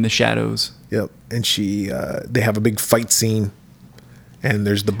 Yep. kind of in the shadows. Yep. And they have a big fight scene and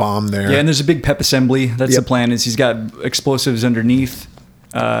there's the bomb there. Yeah, and there's a big pep assembly. That's Yep. the plan. Is he's got explosives underneath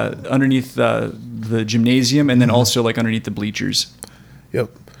the gymnasium, and then Mm-hmm. also like underneath the bleachers. Yep.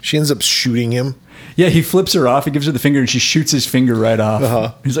 She ends up shooting him. Yeah, he flips her off. He gives her the finger, and she shoots his finger right off.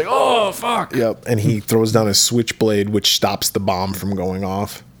 Uh-huh. He's like, "Oh fuck!" Yep. And he throws down his switchblade, which stops the bomb from going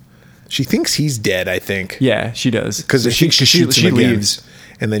off. She thinks he's dead, I think. Yeah, she does. Because I think she shoots she him again. leaves.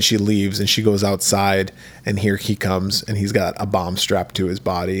 And then she leaves and she goes outside and here he comes and he's got a bomb strapped to his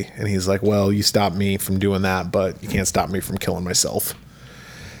body. And he's like, well, you stopped me from doing that, but you can't stop me from killing myself.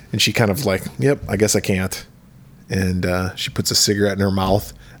 And she kind of like, yep, I guess I can't. And she puts a cigarette in her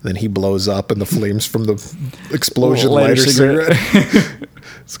mouth. And then he blows up and the flames from the explosion Little lighter light her cigarette. cigarette.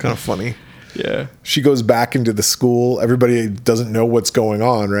 It's kind of funny. Yeah. She goes back into the school. Everybody doesn't know what's going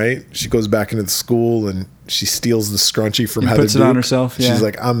on, right? She goes back into the school and she steals the scrunchie from Heather puts it Duke. on herself, yeah. She's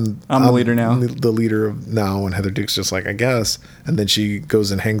like, I'm the leader now. The leader of now. And Heather Duke's just like, I guess. And then she goes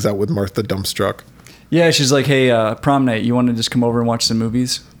and hangs out with Martha Dumpstruck. Yeah, she's like, "Hey, prom night. You want to just come over and watch some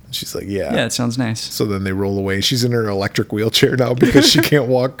movies?" She's like, yeah. Yeah, it sounds nice. So then they roll away. She's in her electric wheelchair now because she can't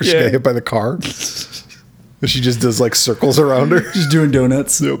walk because she Yeah. got hit by the car. And she just does like circles around her. Just doing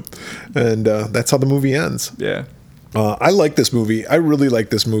donuts. Yep. And that's how the movie ends. Yeah. I like this movie. I really like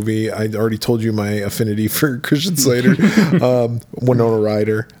this movie. I already told you my affinity for Christian Slater, Winona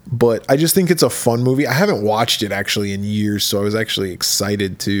Ryder, but I just think it's a fun movie. I haven't watched it actually in years, so I was actually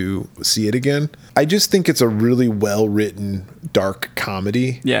excited to see it again. I just think it's a really well-written dark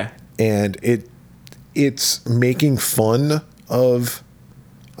comedy. Yeah. And it's making fun of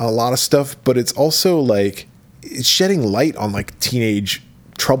a lot of stuff, but it's also like it's shedding light on like teenage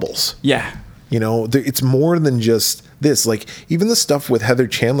troubles. Yeah. You know, it's more than just this. Like, even the stuff with Heather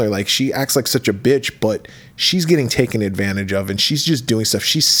Chandler, like, she acts like such a bitch, but she's getting taken advantage of, and she's just doing stuff.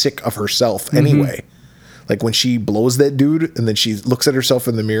 She's sick of herself anyway. Like, when she blows that dude, and then she looks at herself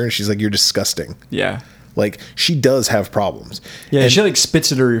in the mirror, and she's like, you're disgusting. Yeah. Like, she does have problems. Yeah, And- she like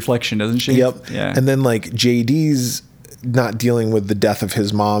spits at her reflection, doesn't she? Yep. Yeah. And then, like, JD's not dealing with the death of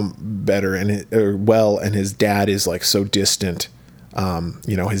his mom better, and his dad is, like, so distant.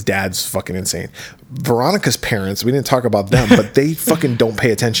 You know, his dad's fucking insane. Veronica's parents, we didn't talk about them, but they fucking don't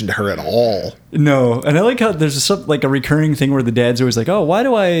pay attention to her at all. No, and I like how there's a recurring thing where the dad's always like, "Oh, why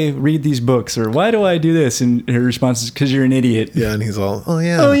do I read these books?" or "Why do I do this?" And her response is, "Because you're an idiot." Yeah, and he's all, oh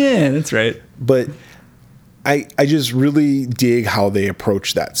yeah. Oh yeah, that's right. But I just really dig how they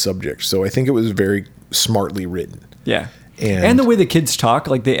approach that subject. So I think it was very smartly written. Yeah, And- and the way the kids talk,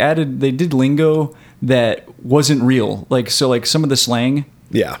 like they did lingo that wasn't real. Like some of the slang.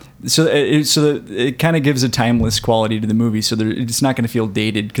 Yeah. So it kind of gives a timeless quality to the movie. So it's not going to feel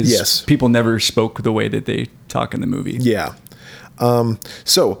dated because Yes. people never spoke the way that they talk in the movie. Yeah.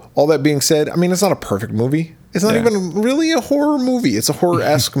 So all that being said, I mean, it's not a perfect movie. It's not Yeah. even really a horror movie. It's a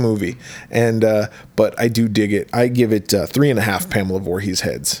horror-esque movie. And, but I do dig it. I give it 3.5 Pamela Voorhees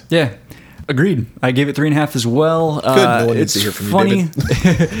heads. Yeah. Agreed. I gave it 3.5 as well. Good. No one needs it's to hear from you, funny.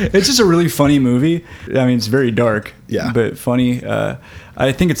 David. It's just a really funny movie. I mean, it's very dark. Yeah. But funny.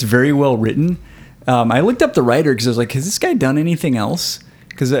 I think it's very well written. I looked up the writer because I was like, has this guy done anything else?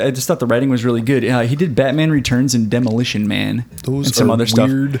 Because I just thought the writing was really good. He did Batman Returns and Demolition Man. Those and some are other stuff.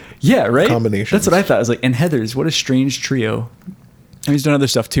 weird Yeah, right? combinations. That's what I thought. I was like, and Heathers, what a strange trio. And he's done other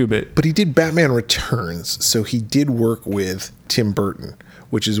stuff too, but But he did Batman Returns, so he did work with Tim Burton,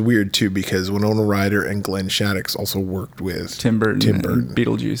 which is weird too because Winona Ryder and Glenn Shaddix also worked with Tim Burton Tim Burton. and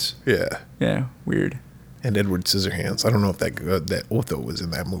Beetlejuice. Yeah. Yeah, weird. And Edward Scissorhands. I don't know if that Otho was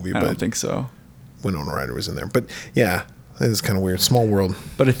in that movie, I but don't think so. Winona Ryder was in there. But yeah, it is kind of weird. Small world.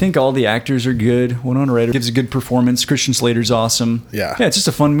 But I think all the actors are good. Winona Ryder gives a good performance. Christian Slater's awesome. Yeah. Yeah, it's just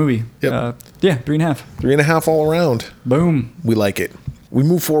a fun movie. Yep. Yeah, 3.5. 3.5 all around. Boom. We like it. We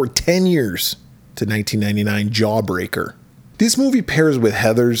move forward 10 years to 1999, Jawbreaker. This movie pairs with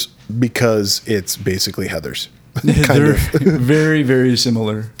Heathers because it's basically Heathers. kind They're of. very, very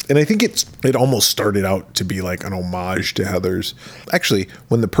similar. And I think it almost started out to be like an homage to Heathers. Actually,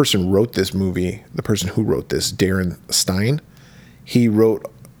 when the person wrote this movie, the person who wrote this, Darren Stein, he wrote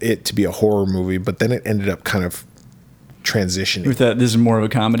it to be a horror movie, but then it ended up kind of transitioning. With that, this is more of a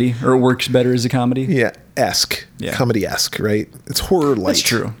comedy, or it works better as a comedy. Yeah, esque. Yeah. Comedy-esque, right? It's horror light. That's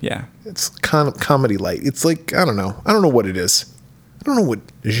true. Yeah. It's comedy light. It's like, I don't know what it is. I don't know what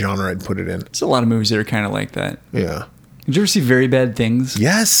genre I'd put it in. There's a lot of movies that are kind of like that. Yeah. Did you ever see Very Bad Things?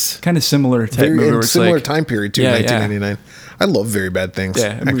 Yes. Kind of similar type movie. Very Where it's similar like, time period too, Yeah, 1999. I love Very Bad Things.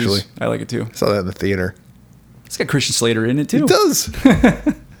 Yeah, that movie's- actually. I like it too. Saw that in the theater. It's got Christian Slater in it too. It does.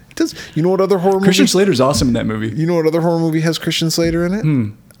 It does. You know what other horror Christian movie? Slater's awesome in that movie. You know what other horror movie has Christian Slater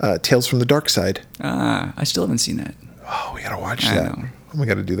in it? Tales from the Dark Side. I still haven't seen that. Oh, we gotta watch I that. know. We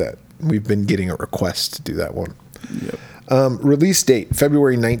gotta do that. We've been getting a request to do that one. Yep. Release date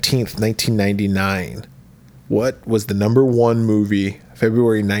February 19th, 1999. What was the number one movie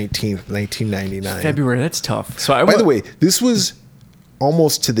February 19th, 1999? February. That's tough. So I By the way, this was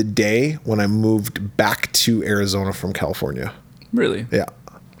almost to the day when I moved back to Arizona from California. really, Yeah.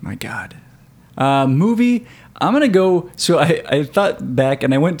 my God. Movie. I'm gonna go. So I thought back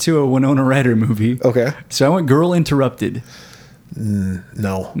and I went to a Winona Ryder movie. Okay. So I went Girl Interrupted.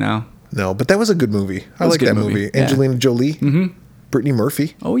 No. No. But that was a good movie. I was a like good that movie. movie. Yeah. Angelina Jolie. Mm-hmm. Brittany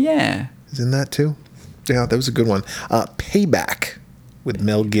Murphy Oh yeah. is in that too. Yeah, that was a good one. Payback with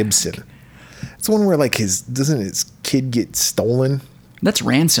Mel Gibson. It's the one where like doesn't his kid get stolen? That's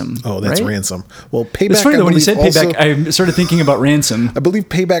Ransom. Oh, that's right? Ransom. Well, Payback. It's funny I that when you believe said also- Payback, I started thinking about Ransom. I believe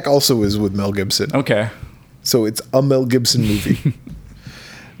Payback also is with Mel Gibson. Okay. So it's a Mel Gibson movie.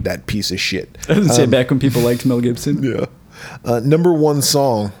 That piece of shit. I was gonna say back when people liked Mel Gibson. Yeah. Number one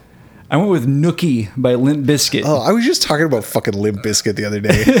song. I went with Nookie by Limp Bizkit. Oh, I was just talking about fucking Limp Bizkit the other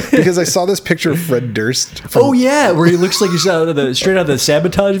day because I saw this picture of Fred Durst. From, Oh yeah, where he looks like he's straight out of the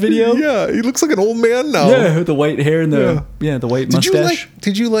Sabotage video. yeah, he looks like an old man now. Yeah, with the white hair and the the white Did mustache.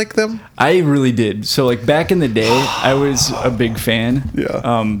 Did you like them? I really did. So like back in the day, I was a big fan.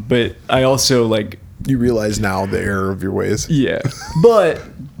 Yeah. But I also like You realize now the error of your ways. yeah. But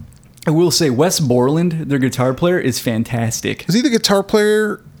I will say Wes Borland, their guitar player, is fantastic. Was he the guitar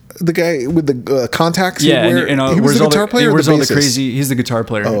player? The guy with the contacts? Yeah, he'd wear? and he was wears the all guitar player. he or wears the all the bassist? crazy. He's the guitar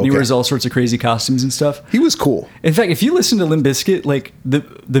player. And he okay. wears all sorts of crazy costumes and stuff. He was cool. In fact, if you listen to Limp Bizkit, like the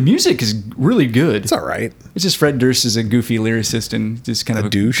music is really good. It's all right. It's just Fred Durst is a goofy lyricist and just kind of a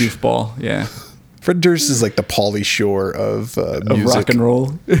douche. goofball. Yeah, Fred Durst is like the Pauly Shore of of music. rock and roll.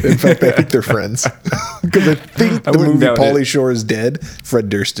 In fact, I think they're friends because I think I the wouldn't movie doubt Pauly it. Shore is dead. Fred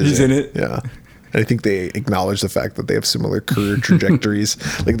Durst is He's in it? Yeah. And I think they acknowledge the fact that they have similar career trajectories.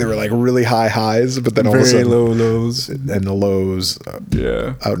 Like they were like really high highs, but then all of a Very sudden low lows. and the lows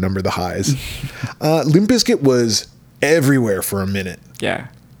Yeah, outnumber the highs. Limp Bizkit was everywhere for a minute, yeah.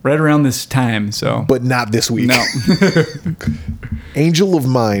 Right around this time. So, but not this week. no. Angel of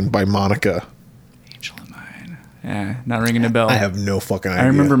Mine by Monica. Angel of Mine. Yeah, not ringing a bell. I have no fucking idea. I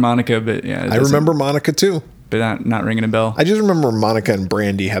remember Monica, but yeah, it I doesn't- remember Monica too. but not ringing a bell. I just remember Monica and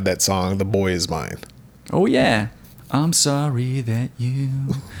Brandy had that song, "The Boy Is Mine." Oh yeah. I'm sorry that you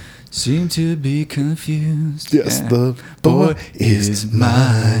seem to be confused. Yes, Yeah. the boy is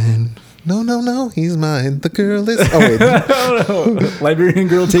mine. No, he's mine. The girl is. Oh wait. Liberian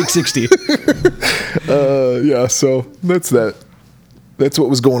Girl Take 60. Yeah, so that's that. That's what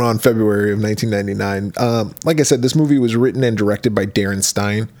was going on February of 1999. Like I said, this movie was written and directed by Darren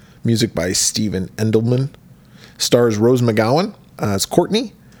Stein. Music by Steven Endelman. Stars Rose McGowan as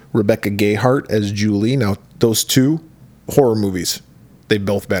Courtney. Rebecca Gayheart as Julie. Now, those two horror movies they've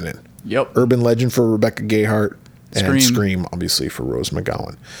both been in. Yep. Urban Legend for Rebecca Gayheart. And Scream. Scream, obviously, for Rose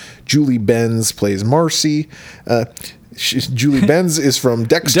McGowan. Julie Benz plays Marcy. Julie Benz is from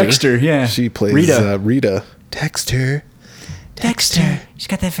Dexter. Dexter, yeah. She plays Rita. Rita. Dexter. Dexter. She's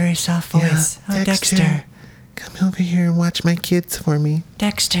got that very soft voice. Oh, Dexter. Come over here and watch my kids for me.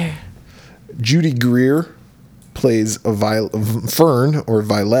 Dexter. Judy Greer plays Fern or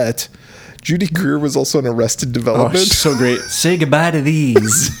Violet. Judy Greer was also in Arrested Oh, Development. she's so great. Say goodbye to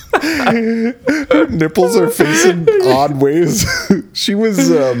these. Her nipples are facing odd ways. She was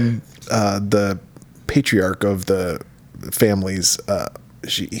the patriarch of the family's.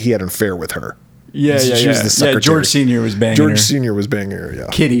 He had an affair with her. Yeah, She yeah, was yeah. the Yeah, secretary. George Senior was banging George her. Senior was banging her. Yeah.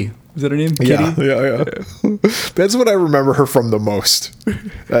 Kitty. Was that her name? Kitty? Yeah. That's what I remember her from the most.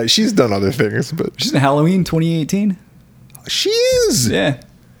 She's done other things, but She's in Halloween 2018. she is. Yeah.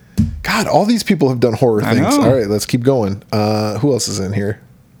 God, all these people have done horror I things. know. All right, let's keep going. Who else is in here?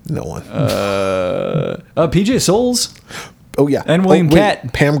 No one. PJ Souls. Oh yeah, and William wait,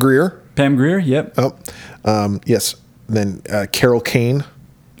 Catt. Pam Grier. Pam Grier. Yep. Yes. Then Carol Kane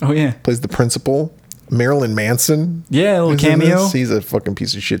Oh, yeah. plays the principal. Marilyn Manson. Yeah, a little is in cameo. this. He's a fucking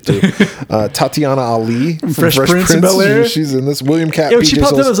piece of shit too. Tatiana Ali from Fresh Prince of Bel-Air. She's in this. William Catt. Yo, PJ she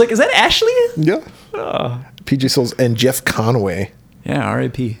popped up. Souls. I was like, is that Ashley? Yeah. PJ Souls and Jeff Conway. Yeah,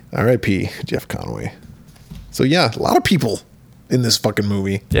 R.I.P. R.I.P. Jeff Conway. So yeah, a lot of people in this fucking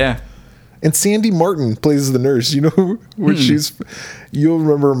movie. Yeah. And Sandy Martin plays the nurse. You know who she's? You'll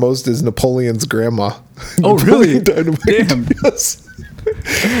remember her most as Napoleon's grandma. Oh, really? Napoleon Dynamite. Damn. Yes.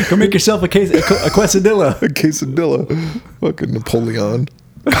 Go make yourself a quesadilla. A quesadilla. Fucking Napoleon.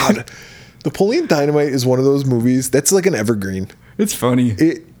 God, Napoleon Dynamite is one of those movies that's like an evergreen. It's funny.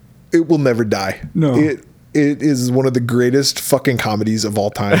 It will never die. No. It is one of the greatest fucking comedies of all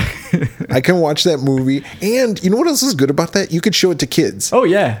time. I can watch that movie, and you know what else is good about that? You could show it to kids. Oh,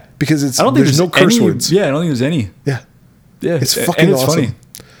 yeah. Because I don't think there's no curse any, words. Yeah, I don't think there's any. Yeah. Yeah. It's and fucking it's awesome. funny.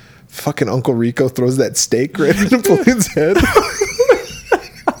 Fucking Uncle Rico throws that steak right at Napoleon's head.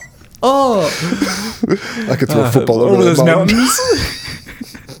 Oh. I could throw a football over those those mountain. mountains.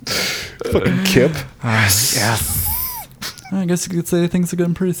 Fucking Kip. Yeah. I guess you could say things are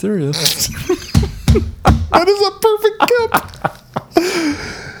getting pretty serious. That is a perfect Kip.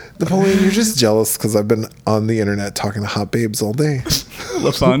 Napoleon, you're just jealous because I've been on the internet talking to hot babes all day.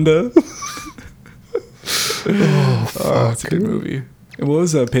 La Fonda. Oh, it's a good movie. And what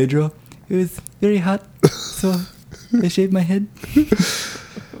was that, Pedro? It was very hot, so I shaved my head.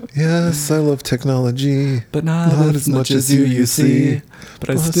 Yes, I love technology. But not as much as you see.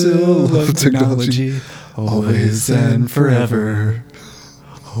 But I still love technology. Always and forever.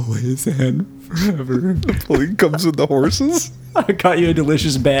 Always and forever. Napoleon comes with the horses. I caught you a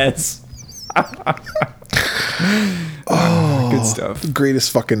delicious bass. Good stuff.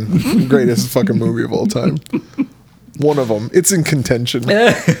 Greatest fucking movie of all time. One of them. It's in contention.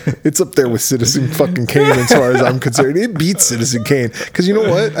 It's up there with Citizen fucking Kane as far as I'm concerned. It beats Citizen Kane. Because you know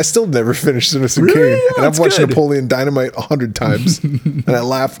what? I still never finished Citizen Really? Kane. And I've That's watched good. Napoleon Dynamite 100 times. And I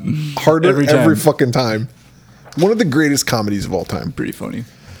laugh harder Every every time. fucking time. One of the greatest comedies of all time. Pretty funny.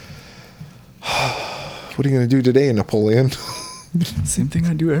 What are you going to do today, Napoleon? Same thing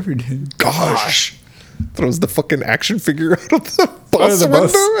I do every day. Gosh. Throws the fucking action figure out of the bus the window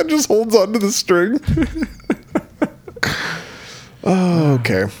bus. and just holds onto the string. Oh,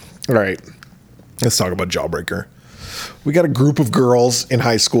 okay. All right. Let's talk about Jawbreaker. We got a group of girls in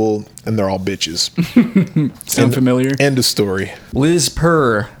high school, and they're all bitches. Sound familiar? End of story. Liz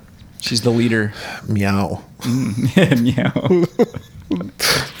Purr. She's the leader. Meow. Meow.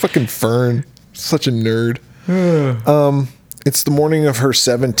 Fucking Fern. Such a nerd. It's the morning of her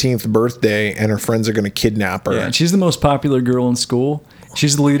 17th birthday, and her friends are going to kidnap her. Yeah, and she's the most popular girl in school.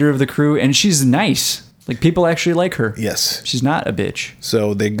 She's the leader of the crew, and she's nice. Like, people actually like her. Yes. She's not a bitch.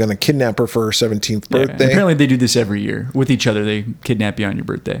 So they're going to kidnap her for her 17th Yeah, and birthday. apparently they do this every year with each other. They kidnap you on your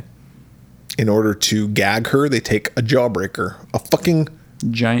birthday. In order to gag her, they take a jawbreaker. A fucking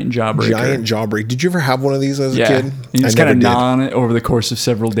Giant jawbreaker. giant jawbreaker. Did you ever have one of these as a Yeah. kid? You just I never kind of did. gnaw on it over the course of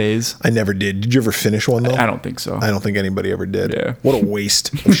several days. I never did. Did you ever finish one though? I don't think so. I don't think anybody ever did. Yeah. What a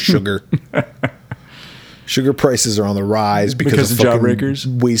waste of sugar. Sugar prices are on the rise because of of fucking jawbreakers?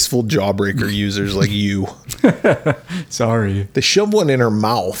 wasteful jawbreaker users like you. Sorry. They shove one in her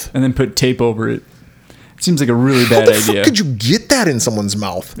mouth. And then put tape over it. Seems like a really bad How the idea. fuck could you get that in someone's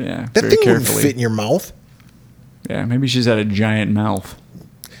mouth? Yeah, that very thing wouldn't carefully. fit in your mouth. Yeah, maybe she's had a giant mouth.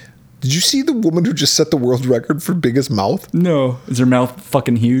 Did you see the woman who just set the world record for biggest mouth? No. Is her mouth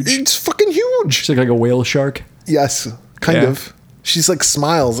fucking huge? It's fucking huge. She's like a whale shark. Yes, kind Yeah. of. She's like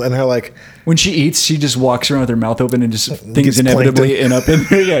smiles and her like, When she eats, she just walks around with her mouth open and just Gets things inevitably plankton. end up in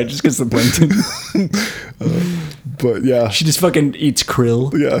there. Yeah, just gets the plankton. but yeah, She just fucking eats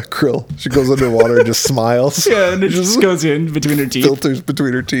krill. yeah, krill. She goes underwater and just smiles. Yeah, and it just goes in between her teeth. Filters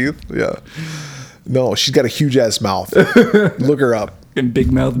between her teeth. Yeah. No, she's got a huge ass mouth. Look her up. And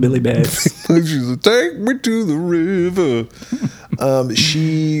big mouth Billy Bats. She's like, take me to the river.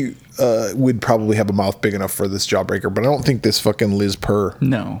 She would probably have a mouth big enough for this jawbreaker, but I don't think this fucking Liz Purr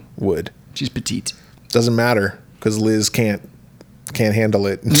No, would. she's petite. Doesn't matter because Liz can't handle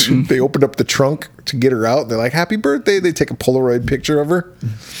it. They opened up the trunk to get her out. They're like, "Happy birthday!" They take a Polaroid picture of her.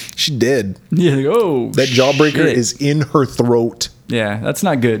 She did. Yeah, like, oh, That jawbreaker shit. is in her throat. Yeah, that's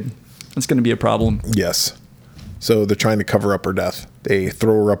not good. That's going to be a problem. Yes. So they're trying to cover up her death. They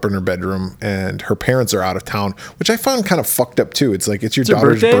throw her up in her bedroom, and her parents are out of town, which I found kind of fucked up too. It's like it's your It's her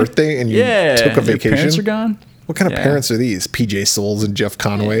daughter's birthday, and you yeah, took a your vacation. parents are gone. What kind of Yeah. parents are these? PJ Souls and Jeff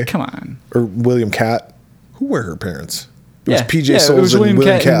Conway, Come on. or William Catt? Who were her parents? It was Yeah, PJ yeah, it Souls was and William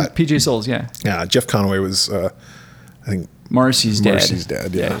Catt Catt. and PJ Souls, yeah. Yeah, Jeff Conway was, I think, Marcy's dad. Marcy's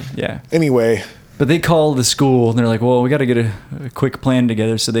dad. Yeah. Yeah. Anyway, But they call the school and they're like, well, we got to get a quick plan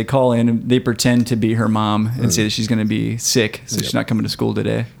together. So they call in and they pretend to be her mom and say that she's going to be sick. So she's not coming to school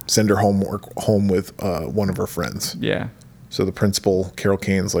today. send her home with one of her friends. Yeah. So the principal, Carol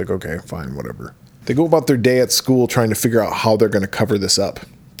Kane's like, okay, fine, whatever. They go about their day at school trying to figure out how they're going to cover this up.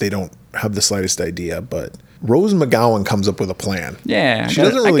 They don't have the slightest idea, but Rose McGowan comes up with a plan. Yeah. She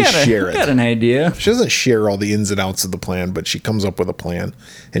doesn't really share I got it. an idea. She doesn't share all the ins and outs of the plan, but she comes up with a plan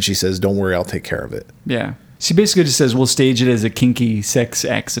and she says, don't worry, I'll take care of it. Yeah. She basically just says, we'll stage it as a kinky sex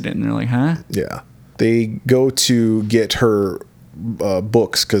accident. And they're like, huh? Yeah. They go to get her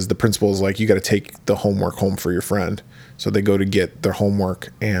books because the principal is like, you got to take the homework home for your friend. So they go to get their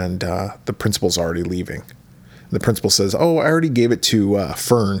homework, and the principal's already leaving. The principal says, oh, I already gave it to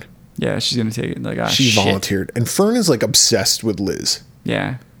Fern. Yeah, she's going to take it. Like, ah, She shit. volunteered. And Fern is like obsessed with Liz.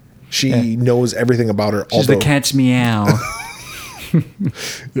 Yeah. She knows everything about her. She's the cat's meow.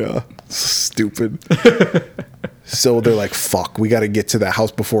 Yeah. Stupid. So they're like, fuck, we got to get to that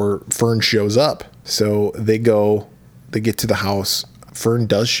house before Fern shows up. So they get to the house. Fern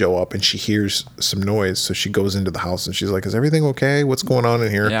does show up and she hears some noise. So she goes into the house and she's like, is everything okay? What's going on in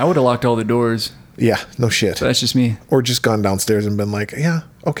here? Yeah, I would have locked all the doors. Yeah, no shit. But that's just me. Or just gone downstairs and been like, yeah,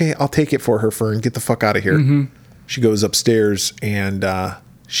 okay, I'll take it for her, Fern. Get the fuck out of here. Mm-hmm. She goes upstairs and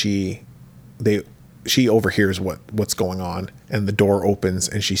she overhears what's going on, and the door opens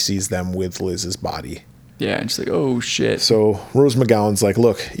and she sees them with Liz's body. Yeah, and she's like, oh, shit. So Rose McGowan's like,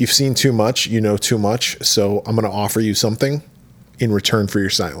 look, you've seen too much, you know too much, so I'm going to offer you something in return for your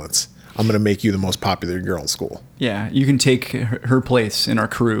silence. I'm going to make you the most popular girl in school. Yeah, you can take her place in our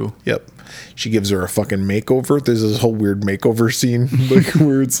crew. Yep. She gives her a fucking makeover. There's this whole weird makeover scene like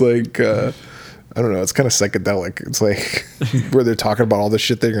where it's like, I don't know, it's kind of psychedelic. It's like where they're talking about all the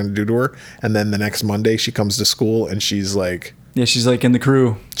shit they're going to do to her. And then the next Monday she comes to school and she's like in the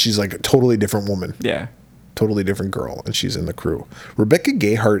crew. She's like a totally different woman. Yeah. Totally different girl. And she's in the crew. Rebecca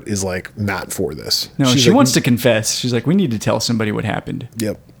Gayheart is like not for this. No, She's she like, wants to confess. She's like, we need to tell somebody what happened.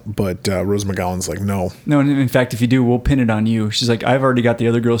 Yep. But Rose McGowan's like, no. No, and in fact, if you do, we'll pin it on you. She's like, I've already got the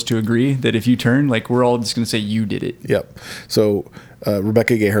other girls to agree that if you turn, like, we're all just going to say you did it. Yep. So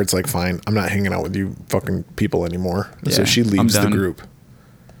Rebecca Gayhart's like, fine, I'm not hanging out with you fucking people anymore. And so Yeah, she I'm leaves the done. group.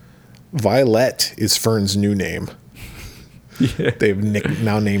 Violet is Fern's new name. Yeah. They've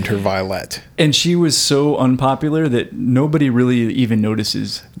now named her Violet. And she was so unpopular that nobody really even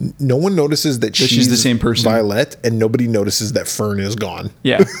notices. No one notices that she's the same person. Violet, and nobody notices that Fern is gone.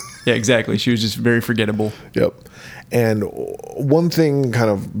 Yeah. Yeah, exactly. She was just very forgettable. Yep. And one thing kind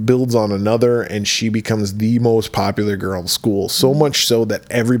of builds on another, and she becomes the most popular girl in school. So much so that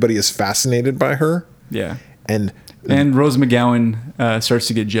everybody is fascinated by her. Yeah. And Rose McGowan starts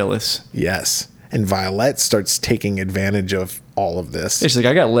to get jealous. yes. And Violet starts taking advantage of all of this. She's like,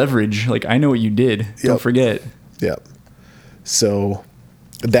 I got leverage. Like, I know what you did. Don't Yep. forget. Yep. So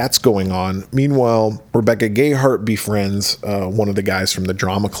that's going on. Meanwhile, Rebecca Gayheart befriends one of the guys from the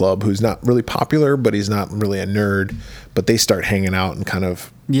drama club who's not really popular, but he's not really a nerd. But they start hanging out and kind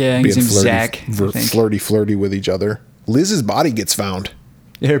of Yeah, his name's Zach, I think. flirty with each other. Liz's body gets found.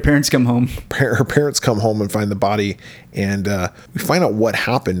 Yeah, her parents come home. Her parents come home and find the body, and we find out what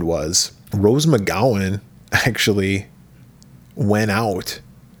happened was Rose McGowan actually went out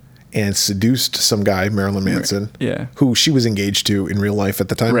and seduced some guy, Marilyn Manson, Yeah. who she was engaged to in real life at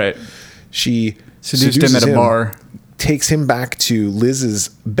the time. Right. She Seduced him seduces at a bar. takes him back to Liz's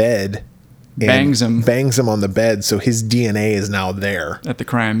bed, and Bangs him on the bed, so his DNA is now there. At the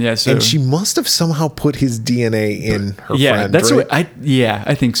crime. Yeah. So And she must have somehow put his DNA in her friend. that's right? what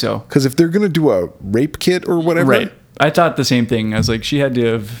I think so. Because if they're gonna do a rape kit or whatever, Right. I thought the same thing. I was like, she had to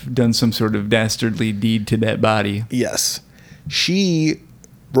have done some sort of dastardly deed to that body. yes,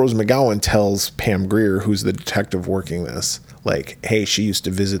 Rose McGowan tells Pam Grier, who's the detective working this, like, hey, she used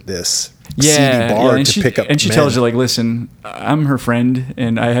to visit this seedy bar and to pick up and she men. tells her like, listen, I'm her friend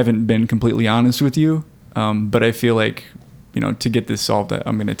and I haven't been completely honest with you, but I feel like, to get this solved,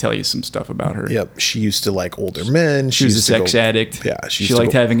 I'm going to tell you some stuff about her. Yep, she used to like older men. She was a used to sex go- addict. Yeah, she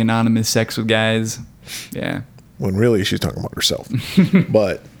liked having anonymous sex with guys. Yeah. when really she's talking about herself.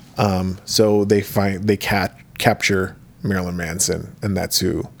 But so they capture Marilyn Manson, and that's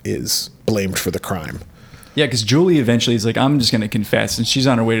who is blamed for the crime. Yeah, because Julie eventually is like, I'm just going to confess. And she's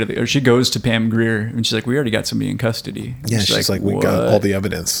on her way or she goes to Pam Grier and she's like, we already got somebody in custody. And Yeah, she's like, we "What?" got all the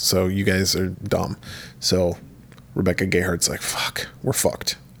evidence, so you guys are dumb. So Rebecca Gayhart's like, fuck, we're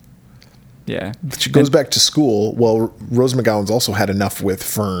fucked. Yeah. She goes back to school. Well, Rose McGowan's also had enough with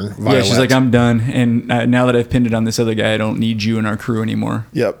Fern. Violet. Yeah, she's like, I'm done. And now that I've pinned it on this other guy, I don't need you in our crew anymore.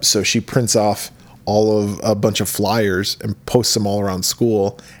 Yep. So she prints off a bunch of flyers and posts them all around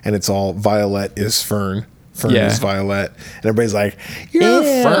school, and it's all Violet is Fern. Fern Yeah. is Violet. And everybody's like, you're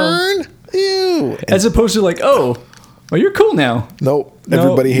Ew. Fern? Ew. And As opposed to like, oh, you're cool now. nope. No,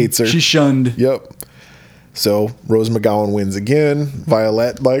 Everybody hates her. She's shunned. Yep. So Rose McGowan wins again.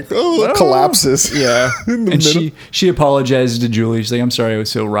 Violet collapses. Yeah. In the And middle. she apologizes to Julie. She's like, I'm sorry I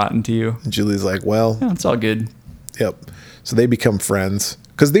was so rotten to you. And Julie's like, well, Yeah, it's all good. yep. So they become friends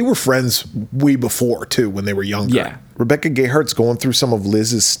because they were friends way before too when they were younger. Yeah. Rebecca Gayhart's going through some of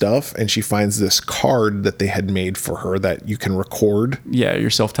Liz's stuff, and she finds this card that they had made for her that you can record Yeah,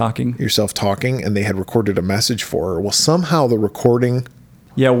 you're self-talking. yourself talking, and they had recorded a message for her. Well, somehow the recording.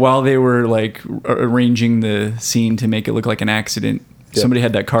 Yeah, while they were like arranging the scene to make it look like an accident, somebody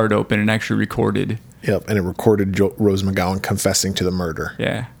had that card open and actually recorded. Yep, and it recorded Rose McGowan confessing to the murder.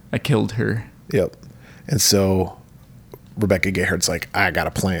 Yeah, I killed her. Yep. And so Rebecca Gayhart's like, I got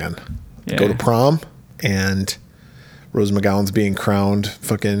a plan. Yeah. Go to prom, and Rose McGowan's being crowned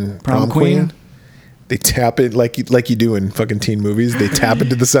fucking prom queen. queen. They tap it like you do in fucking teen movies. They tap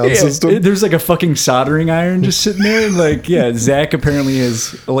into the sound system. There's like a fucking soldering iron just sitting there. And like, yeah, Zach apparently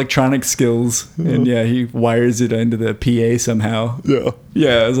has electronic skills. And yeah, he wires it into the PA somehow. Yeah.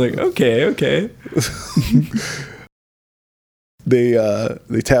 Yeah, I was like, okay. They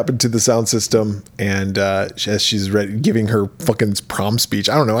tap into the sound system, and as she's giving her fucking prom speech.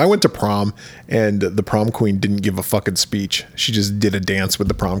 I don't know. I went to prom, and the prom queen didn't give a fucking speech. She just did a dance with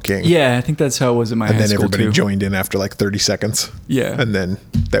the prom king. Yeah, I think that's how it was in my And high then school everybody too. joined in after like 30 seconds. Yeah. And then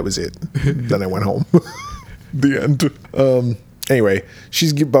that was it. Then I went home. The end. Anyway,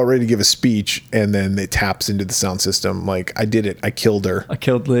 she's about ready to give a speech, and then it taps into the sound system. Like, I did it. I killed her. I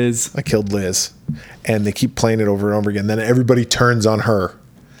killed Liz. I killed Liz. And they keep playing it over and over again. Then everybody turns on her.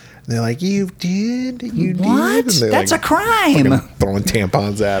 And they're like, you did? You What? did? And they're That's like, a crime. fucking throwing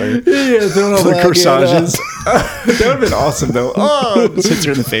tampons at her. Yeah, throwing all the Plug it corsages. That would have been awesome though. Oh, just hits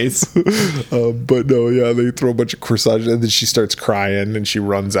her in the face. But no, yeah, they throw a bunch of corsages, and then she starts crying, and she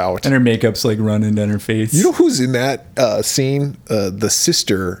runs out. And her makeup's like running down her face. You know who's in that scene? The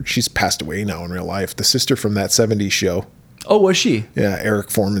sister. She's passed away now in real life. The sister from that 70s show. Oh, was she? Yeah, Eric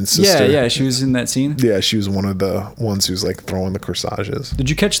Foreman's sister. Yeah, she was in that scene. Yeah, she was one of the ones who's like throwing the corsages. Did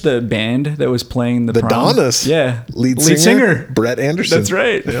you catch the band that was playing the The prom? Donnas. Yeah. Lead singer. Brett Anderson. That's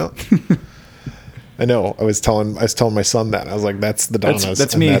right. Yeah. I know. I was telling my son that. I was like, that's the Donnas.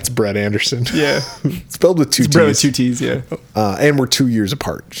 That's and me. That's Brett Anderson. Yeah. Spelled with two T's. Bro, 2 T's, yeah. And we're 2 years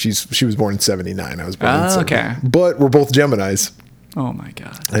apart. She was born in 79. I was born in 70. Okay. But we're both Geminis. Oh my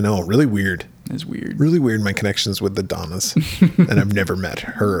God. I know. Really weird. That's weird. Really weird, my connections with the Donnas. And I've never met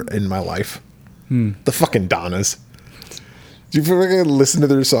her in my life. The fucking Donnas. Do you ever listen to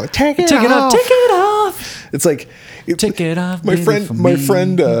their song? Take it off. Take it off. It's like Take it off, My baby, friend, for my me.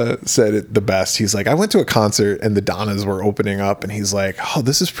 friend said it the best. He's like, I went to a concert and the Donnas were opening up, and he's like, oh,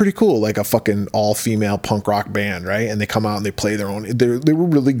 this is pretty cool, like a fucking all female punk rock band, right? And they come out and they play their own. They were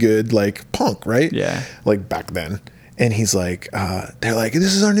really good, like punk, right? Yeah. like back then. And he's like, they're like,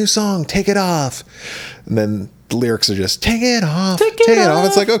 this is our new song, Take It Off. And then the lyrics are just, take it off, take it off.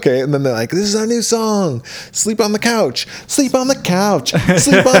 It's like, okay. And then they're like, this is our new song, sleep on the couch, sleep on the couch,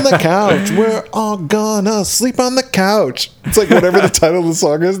 sleep on the couch. We're all gonna sleep on the couch. It's like whatever the title of the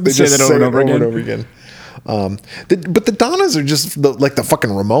song is, they Say just that say over it and over over and again. over again. But the Donnas are just like the fucking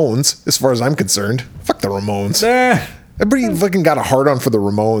Ramones, as far as I'm concerned. Fuck the Ramones. Everybody fucking got a hard on for the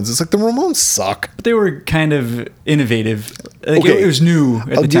Ramones. It's like the Ramones suck. But they were kind of innovative. Like Okay. it was new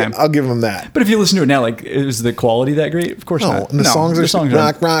at the time. I'll give them that. But if you listen to it now, like, is the quality that great? Of course No, not. and the songs are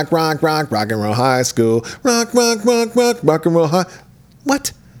aren't. rock and roll high school. Rock and roll high.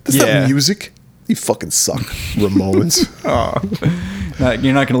 What? That's Yeah. not music. You fucking suck, Ramones.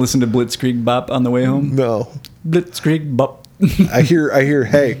 You're not going to listen to Blitzkrieg Bop on the way home? No. Blitzkrieg Bop. I hear,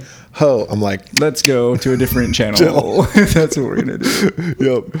 hey, ho. I'm like, Let's go to a different channel. That's what we're going to do.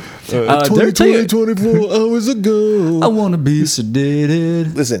 yep. did I tell you- 24 hours ago. I want to be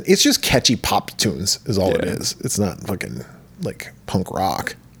sedated. Listen, it's just catchy pop tunes is all it Yeah. is. It's not fucking like punk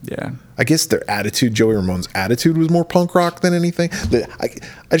rock. Yeah. I guess their attitude, Joey Ramone's attitude, was more punk rock than anything.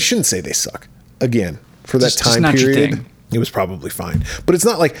 I shouldn't say they suck. Again, for that Just time not your period, thing. it was probably fine. But it's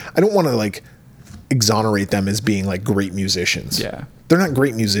not like I don't want to like exonerate them as being like great musicians. Yeah. They're not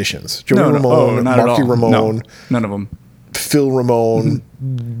great musicians. Joey No, Ramone, not at Marky all. Ramone, No, none of them. Phil Ramone,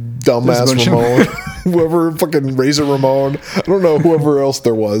 There's a dumbass bunch of Ramone, whoever fucking Razor Ramone. I don't know whoever else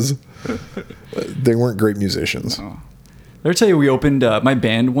there was. They weren't great musicians. Did I tell you we opened, my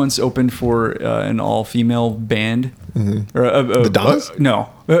band once opened for an all-female band? Or The Donnas? No.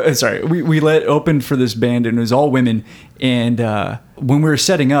 Sorry. We opened for this band and it was all women. And when we were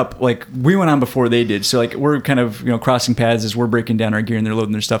setting up, like we went on before they did. So like we're kind of, crossing paths as we're breaking down our gear and they're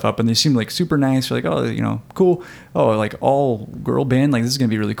loading their stuff up. And they seemed like super nice. We're like, oh, cool. Oh, like all girl band. Like this is going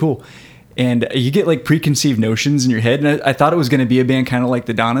to be really cool. And you get like preconceived notions in your head. And I thought it was going to be a band kind of like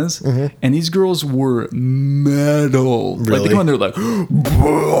the Donnas. And these girls were metal. Like Really? they go in there like,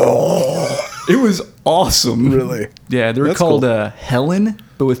 it was awesome. Really? Yeah, they were That's called cool. Helen,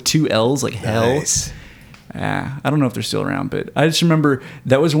 but with 2 L's, like hell. Nice. Yeah, I don't know if they're still around, but I just remember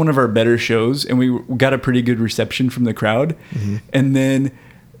that was one of our better shows, and we got a pretty good reception from the crowd. And then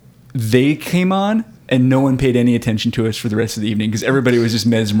they came on, and no one paid any attention to us for the rest of the evening because everybody was just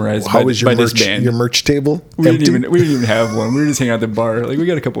mesmerized How by, was by your this merch? band. Your merch table? We empty? didn't even have one. We were just hanging out at the bar. Like we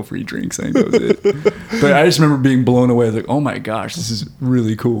got a couple free drinks. I think that was it. But I just remember being blown away. Like, oh my gosh, this is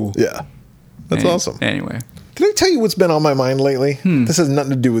really cool. Yeah, that's awesome. Anyway, Did I tell you what's been on my mind lately? This has nothing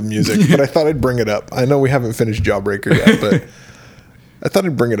to do with music, but I thought I'd bring it up. I know we haven't finished Jawbreaker yet, but I thought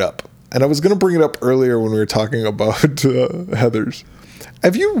I'd bring it up. And I was going to bring it up earlier when we were talking about Heathers.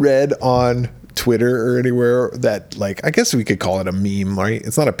 Have you read on Twitter or anywhere that, like, I guess we could call it a meme, right?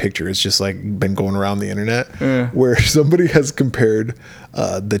 It's not a picture. It's just like been going around the internet where somebody has compared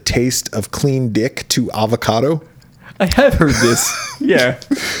the taste of clean dick to avocado. I have heard this. Yeah.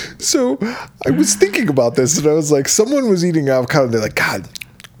 So I was thinking about this and I was like, someone was eating avocado and they're like, God,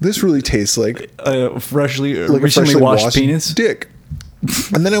 this really tastes like Freshly, a recently washed penis. dick.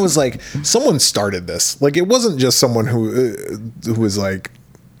 And then I was like, someone started this. Like, it wasn't just someone who was like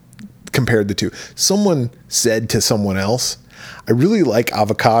compared the two. Someone said to someone else, I really like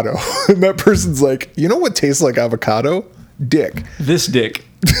avocado. And that person's like, you know what tastes like avocado? Dick. This dick.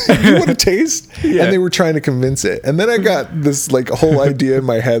 You want to taste? Yeah. And they were trying to convince it. And then I got this like whole idea in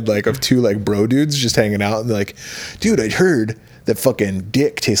my head, like of two like bro dudes just hanging out and they're like, dude, I'd heard that fucking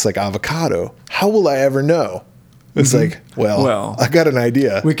dick tastes like avocado. How will I ever know? It's like, well, I got an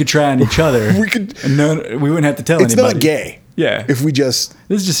idea. We could try on each other. We could- And we wouldn't have to tell It's anybody. not gay. Yeah. If we just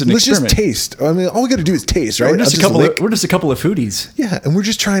This is just an let's experiment. just taste. I mean, all we got to do is taste, right? We're just, I'll we're just a couple of foodies. yeah, and we're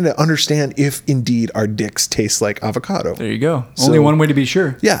just trying to understand if indeed our dicks taste like avocado. There you go. So- Only one way to be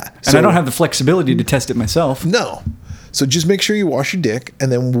sure. Yeah, And so- I don't have the flexibility to test it myself. No. So just make sure you wash your dick,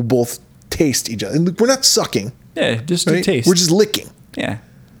 and then we'll both taste each other. And look, we're not sucking. Yeah, just Right? to taste. We're just licking. yeah.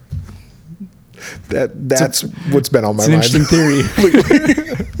 That's what's been on my It's an mind. interesting theory.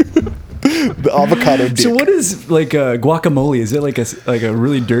 The avocado dick. So what is like guacamole? Is it like a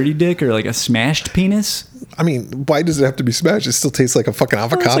really dirty dick or like a smashed penis? I mean, why does it have to be smashed? It still tastes like a fucking Oh,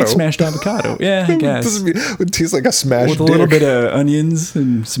 avocado. it's like smashed avocado. Yeah, I It guess. doesn't mean it tastes like a smashed With a dick. little bit of onions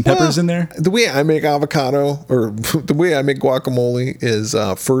and some peppers Well, in there. The way I make avocado, or the way I make guacamole, is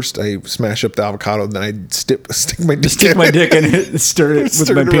first I smash up the avocado, then I stick my dick. Stick in my it. dick in it, stir it with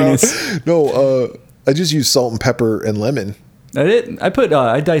Stir my it around. penis. No, I just use salt and pepper and lemon, I put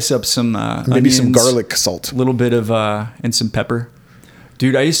I dice up some maybe onions, some garlic salt. a little bit of and some pepper.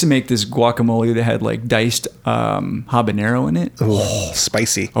 Dude, I used to make this guacamole that had like diced habanero in it. Oh,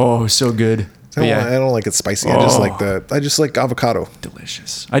 spicy. Oh, it was so good. But I don't like it spicy. I just Oh. like avocado.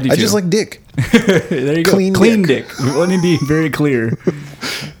 delicious. I do I too. just like dick. there you go. clean Clean dick. dick. Let me be very clear.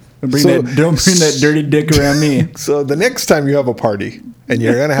 Don't bring So- that dirty dick around me. So the next time you have a party and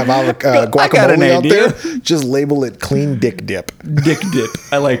you're gonna have I got an guacamole out idea. there, just label it clean dick dip. Dick dip.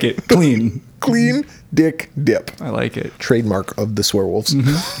 I like it. Clean. Clean dick dip. I like it. Trademark of the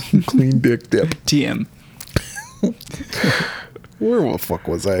Swearwolves. Clean dick dip. TM. Where the fuck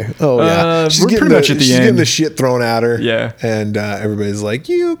was I? Oh yeah, we're pretty much at the she's end. getting the shit thrown at her. Yeah. and everybody's like,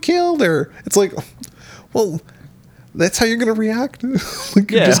 "You killed her." It's like, well, that's how you're gonna react.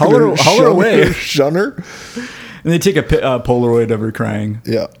 Like, Yeah, just holler gonna away. shun her. And they take a Polaroid of her crying.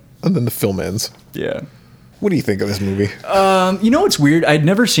 Yeah, and then the film ends. Yeah. What do you think of this movie? You know what's weird? I'd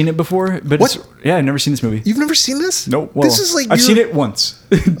never seen it before, but What? I'd never seen this movie. You've never seen this? Nope. Well, This is like I've your- seen it once,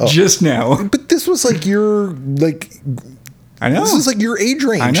 just now. But this was like your I know. This is like your age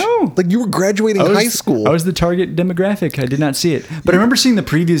range. I know. Like you were graduating high school. I was the target demographic. I did not see it, but I remember seeing the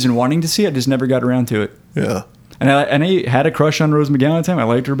previews and wanting to see it. Just never got around to it. Yeah. And I had a crush on Rose McGowan at the time. I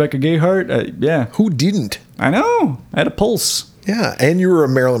liked Rebecca Gayheart. Yeah, Who didn't? I know. I had a pulse. Yeah. And you were a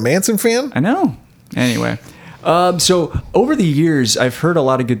Marilyn Manson fan? I know. Anyway, so over the years, I've heard a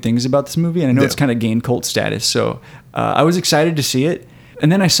lot of good things about this movie, and I know it's Yeah. kind of gained cult status. So I was excited to see it,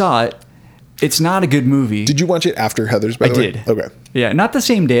 and then I saw it. It's not a good movie. Did you watch it after Heathers, by I the way? did. Okay. Yeah, not the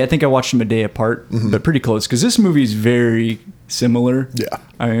same day. I think I watched them a day apart, but pretty close because this movie is very similar. Yeah.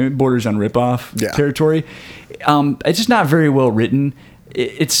 I mean, it borders on ripoff Yeah. territory. It's just not very well written.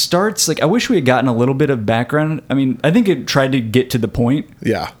 It starts like I wish we had gotten a little bit of background. I mean, I think it tried to get to the point,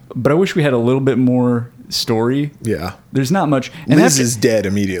 Yeah. but I wish we had a little bit more story. Yeah. There's not much. And Liz after- is dead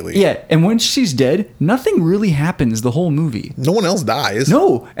immediately. yeah, and when she's dead, nothing really happens the whole movie. No one else dies.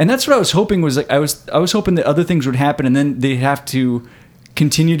 No, and that's what I was hoping was like I was hoping that other things would happen, and then they'd have to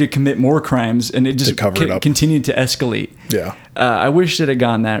continue to commit more crimes, and it just cover it up. continued to escalate. Yeah. I wish it had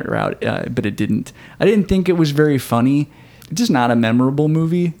gone that route, but it didn't. I didn't think it was very funny. It's just not a memorable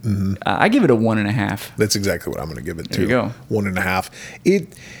movie. I give it a 1.5. That's exactly what I'm going to give it to. There you go. 1.5.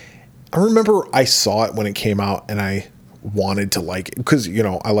 I remember I saw it when it came out and I wanted to like it because,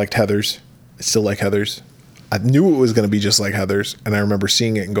 I liked Heathers. I still like Heathers. I knew it was going to be just like Heathers. And I remember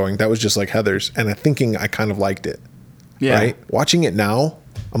seeing it and going, that was just like Heathers. And I thinking I kind of liked it. Yeah. Right? Watching it now,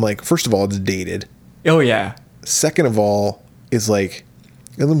 I'm like, first of all, it's dated. Oh yeah. Second of all, is like,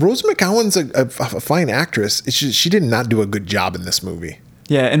 and then Rose McGowan's a fine actress. It's just, she did not do a good job in this movie.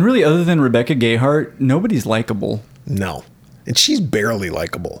 Yeah, and really, other than Rebecca Gayheart, nobody's likable. No. And she's barely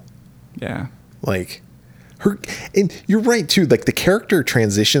likable. Yeah. Like her, and you're right too. Like the character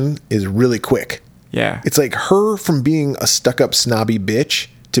transition is really quick. Yeah. It's like her from being a stuck-up snobby bitch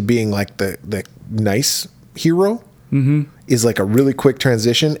to being like the nice hero is like a really quick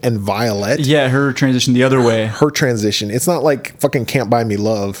transition. And Violet, Yeah, her transition the other way. her transition. It's not like fucking Can't Buy Me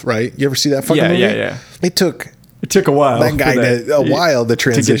Love, right? You ever see that fucking Yeah, movie? yeah. It took It took a while. that guy for while the to get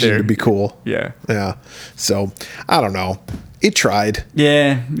transition there. to be cool. Yeah. Yeah. So I don't know. It tried.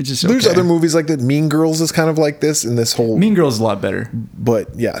 Yeah, it's just There's okay. other movies like that. Mean Girls is kind of like this, and this whole. Mean Girl's a lot better.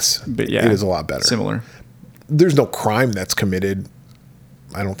 But yes, But yeah, it is a lot better. Similar. There's no crime that's committed.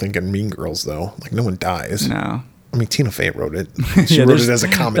 I don't think in Mean Girls though. Like no one dies. No. I mean, Tina Fey wrote it. She Yeah, wrote there's- it as a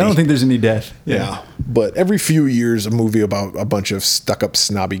comedy. I don't think there's any death. Yeah. But every few years, a movie about a bunch of stuck-up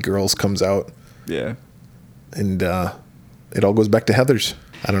snobby girls comes out, Yeah. and it all goes back to Heathers.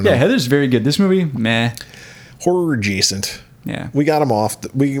 I don't know. Yeah, Heather's very good. This movie, meh. Horror adjacent. Yeah. We got them off.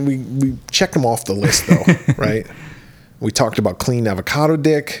 We checked them off the list though, right? We talked about Clean Avocado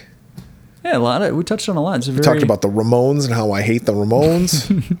Dick. Yeah, we touched on a lot. It's a We talked about the Ramones and how I hate the Ramones.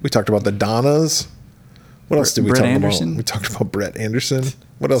 We talked about the Donnas. What else did we Brett talk Anderson. about? We talked about Brett Anderson.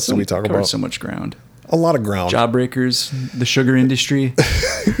 What else did we talk about? so much ground. A lot of ground. Jawbreakers, the sugar industry.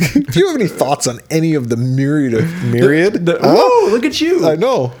 Do you have any thoughts on any of the myriad? Whoa, look at you. I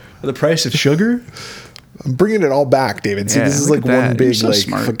know. The price of sugar? I'm bringing it all back, David. See, Yeah, this is look like at one that. big You're so like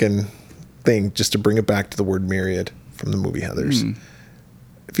smart. fucking thing just to bring it back to the word myriad from the movie Heathers. Hmm.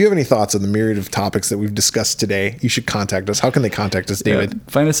 If you have any thoughts on the myriad of topics that we've discussed today, you should contact us. How can they contact us, David?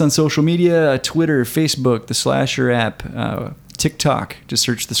 Find us on social media, Twitter, Facebook, the Slasher app, TikTok. Just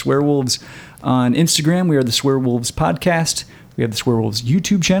search the Swearwolves. On Instagram, we are the Swearwolves Podcast. We have the Swearwolves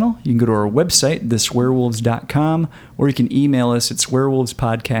YouTube channel. You can go to our website, theswearwolves.com, or you can email us at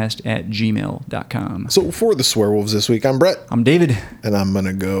swearwolvespodcast@gmail.com. So for the Swearwolves this week, I'm Brett, I'm David. and I'm going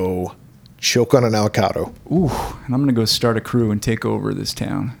to go choke on an avocado. Ooh, and I'm going to go start a crew and take over this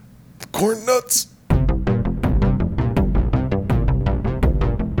town. Corn nuts.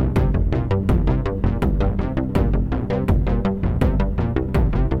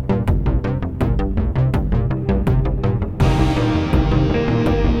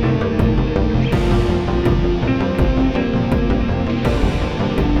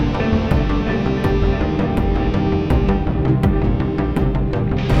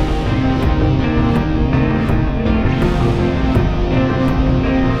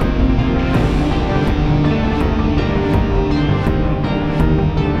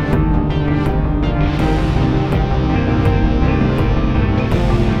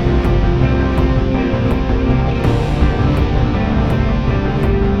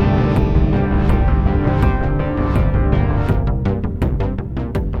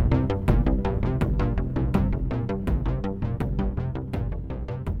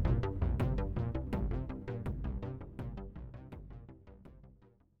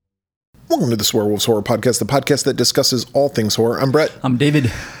 Welcome to the Swearwolves Horror Podcast, the podcast that discusses all things horror. I'm Brett. I'm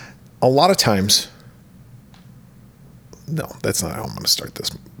David. A lot of times... No, that's not how I'm going to start this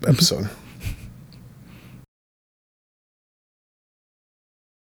episode.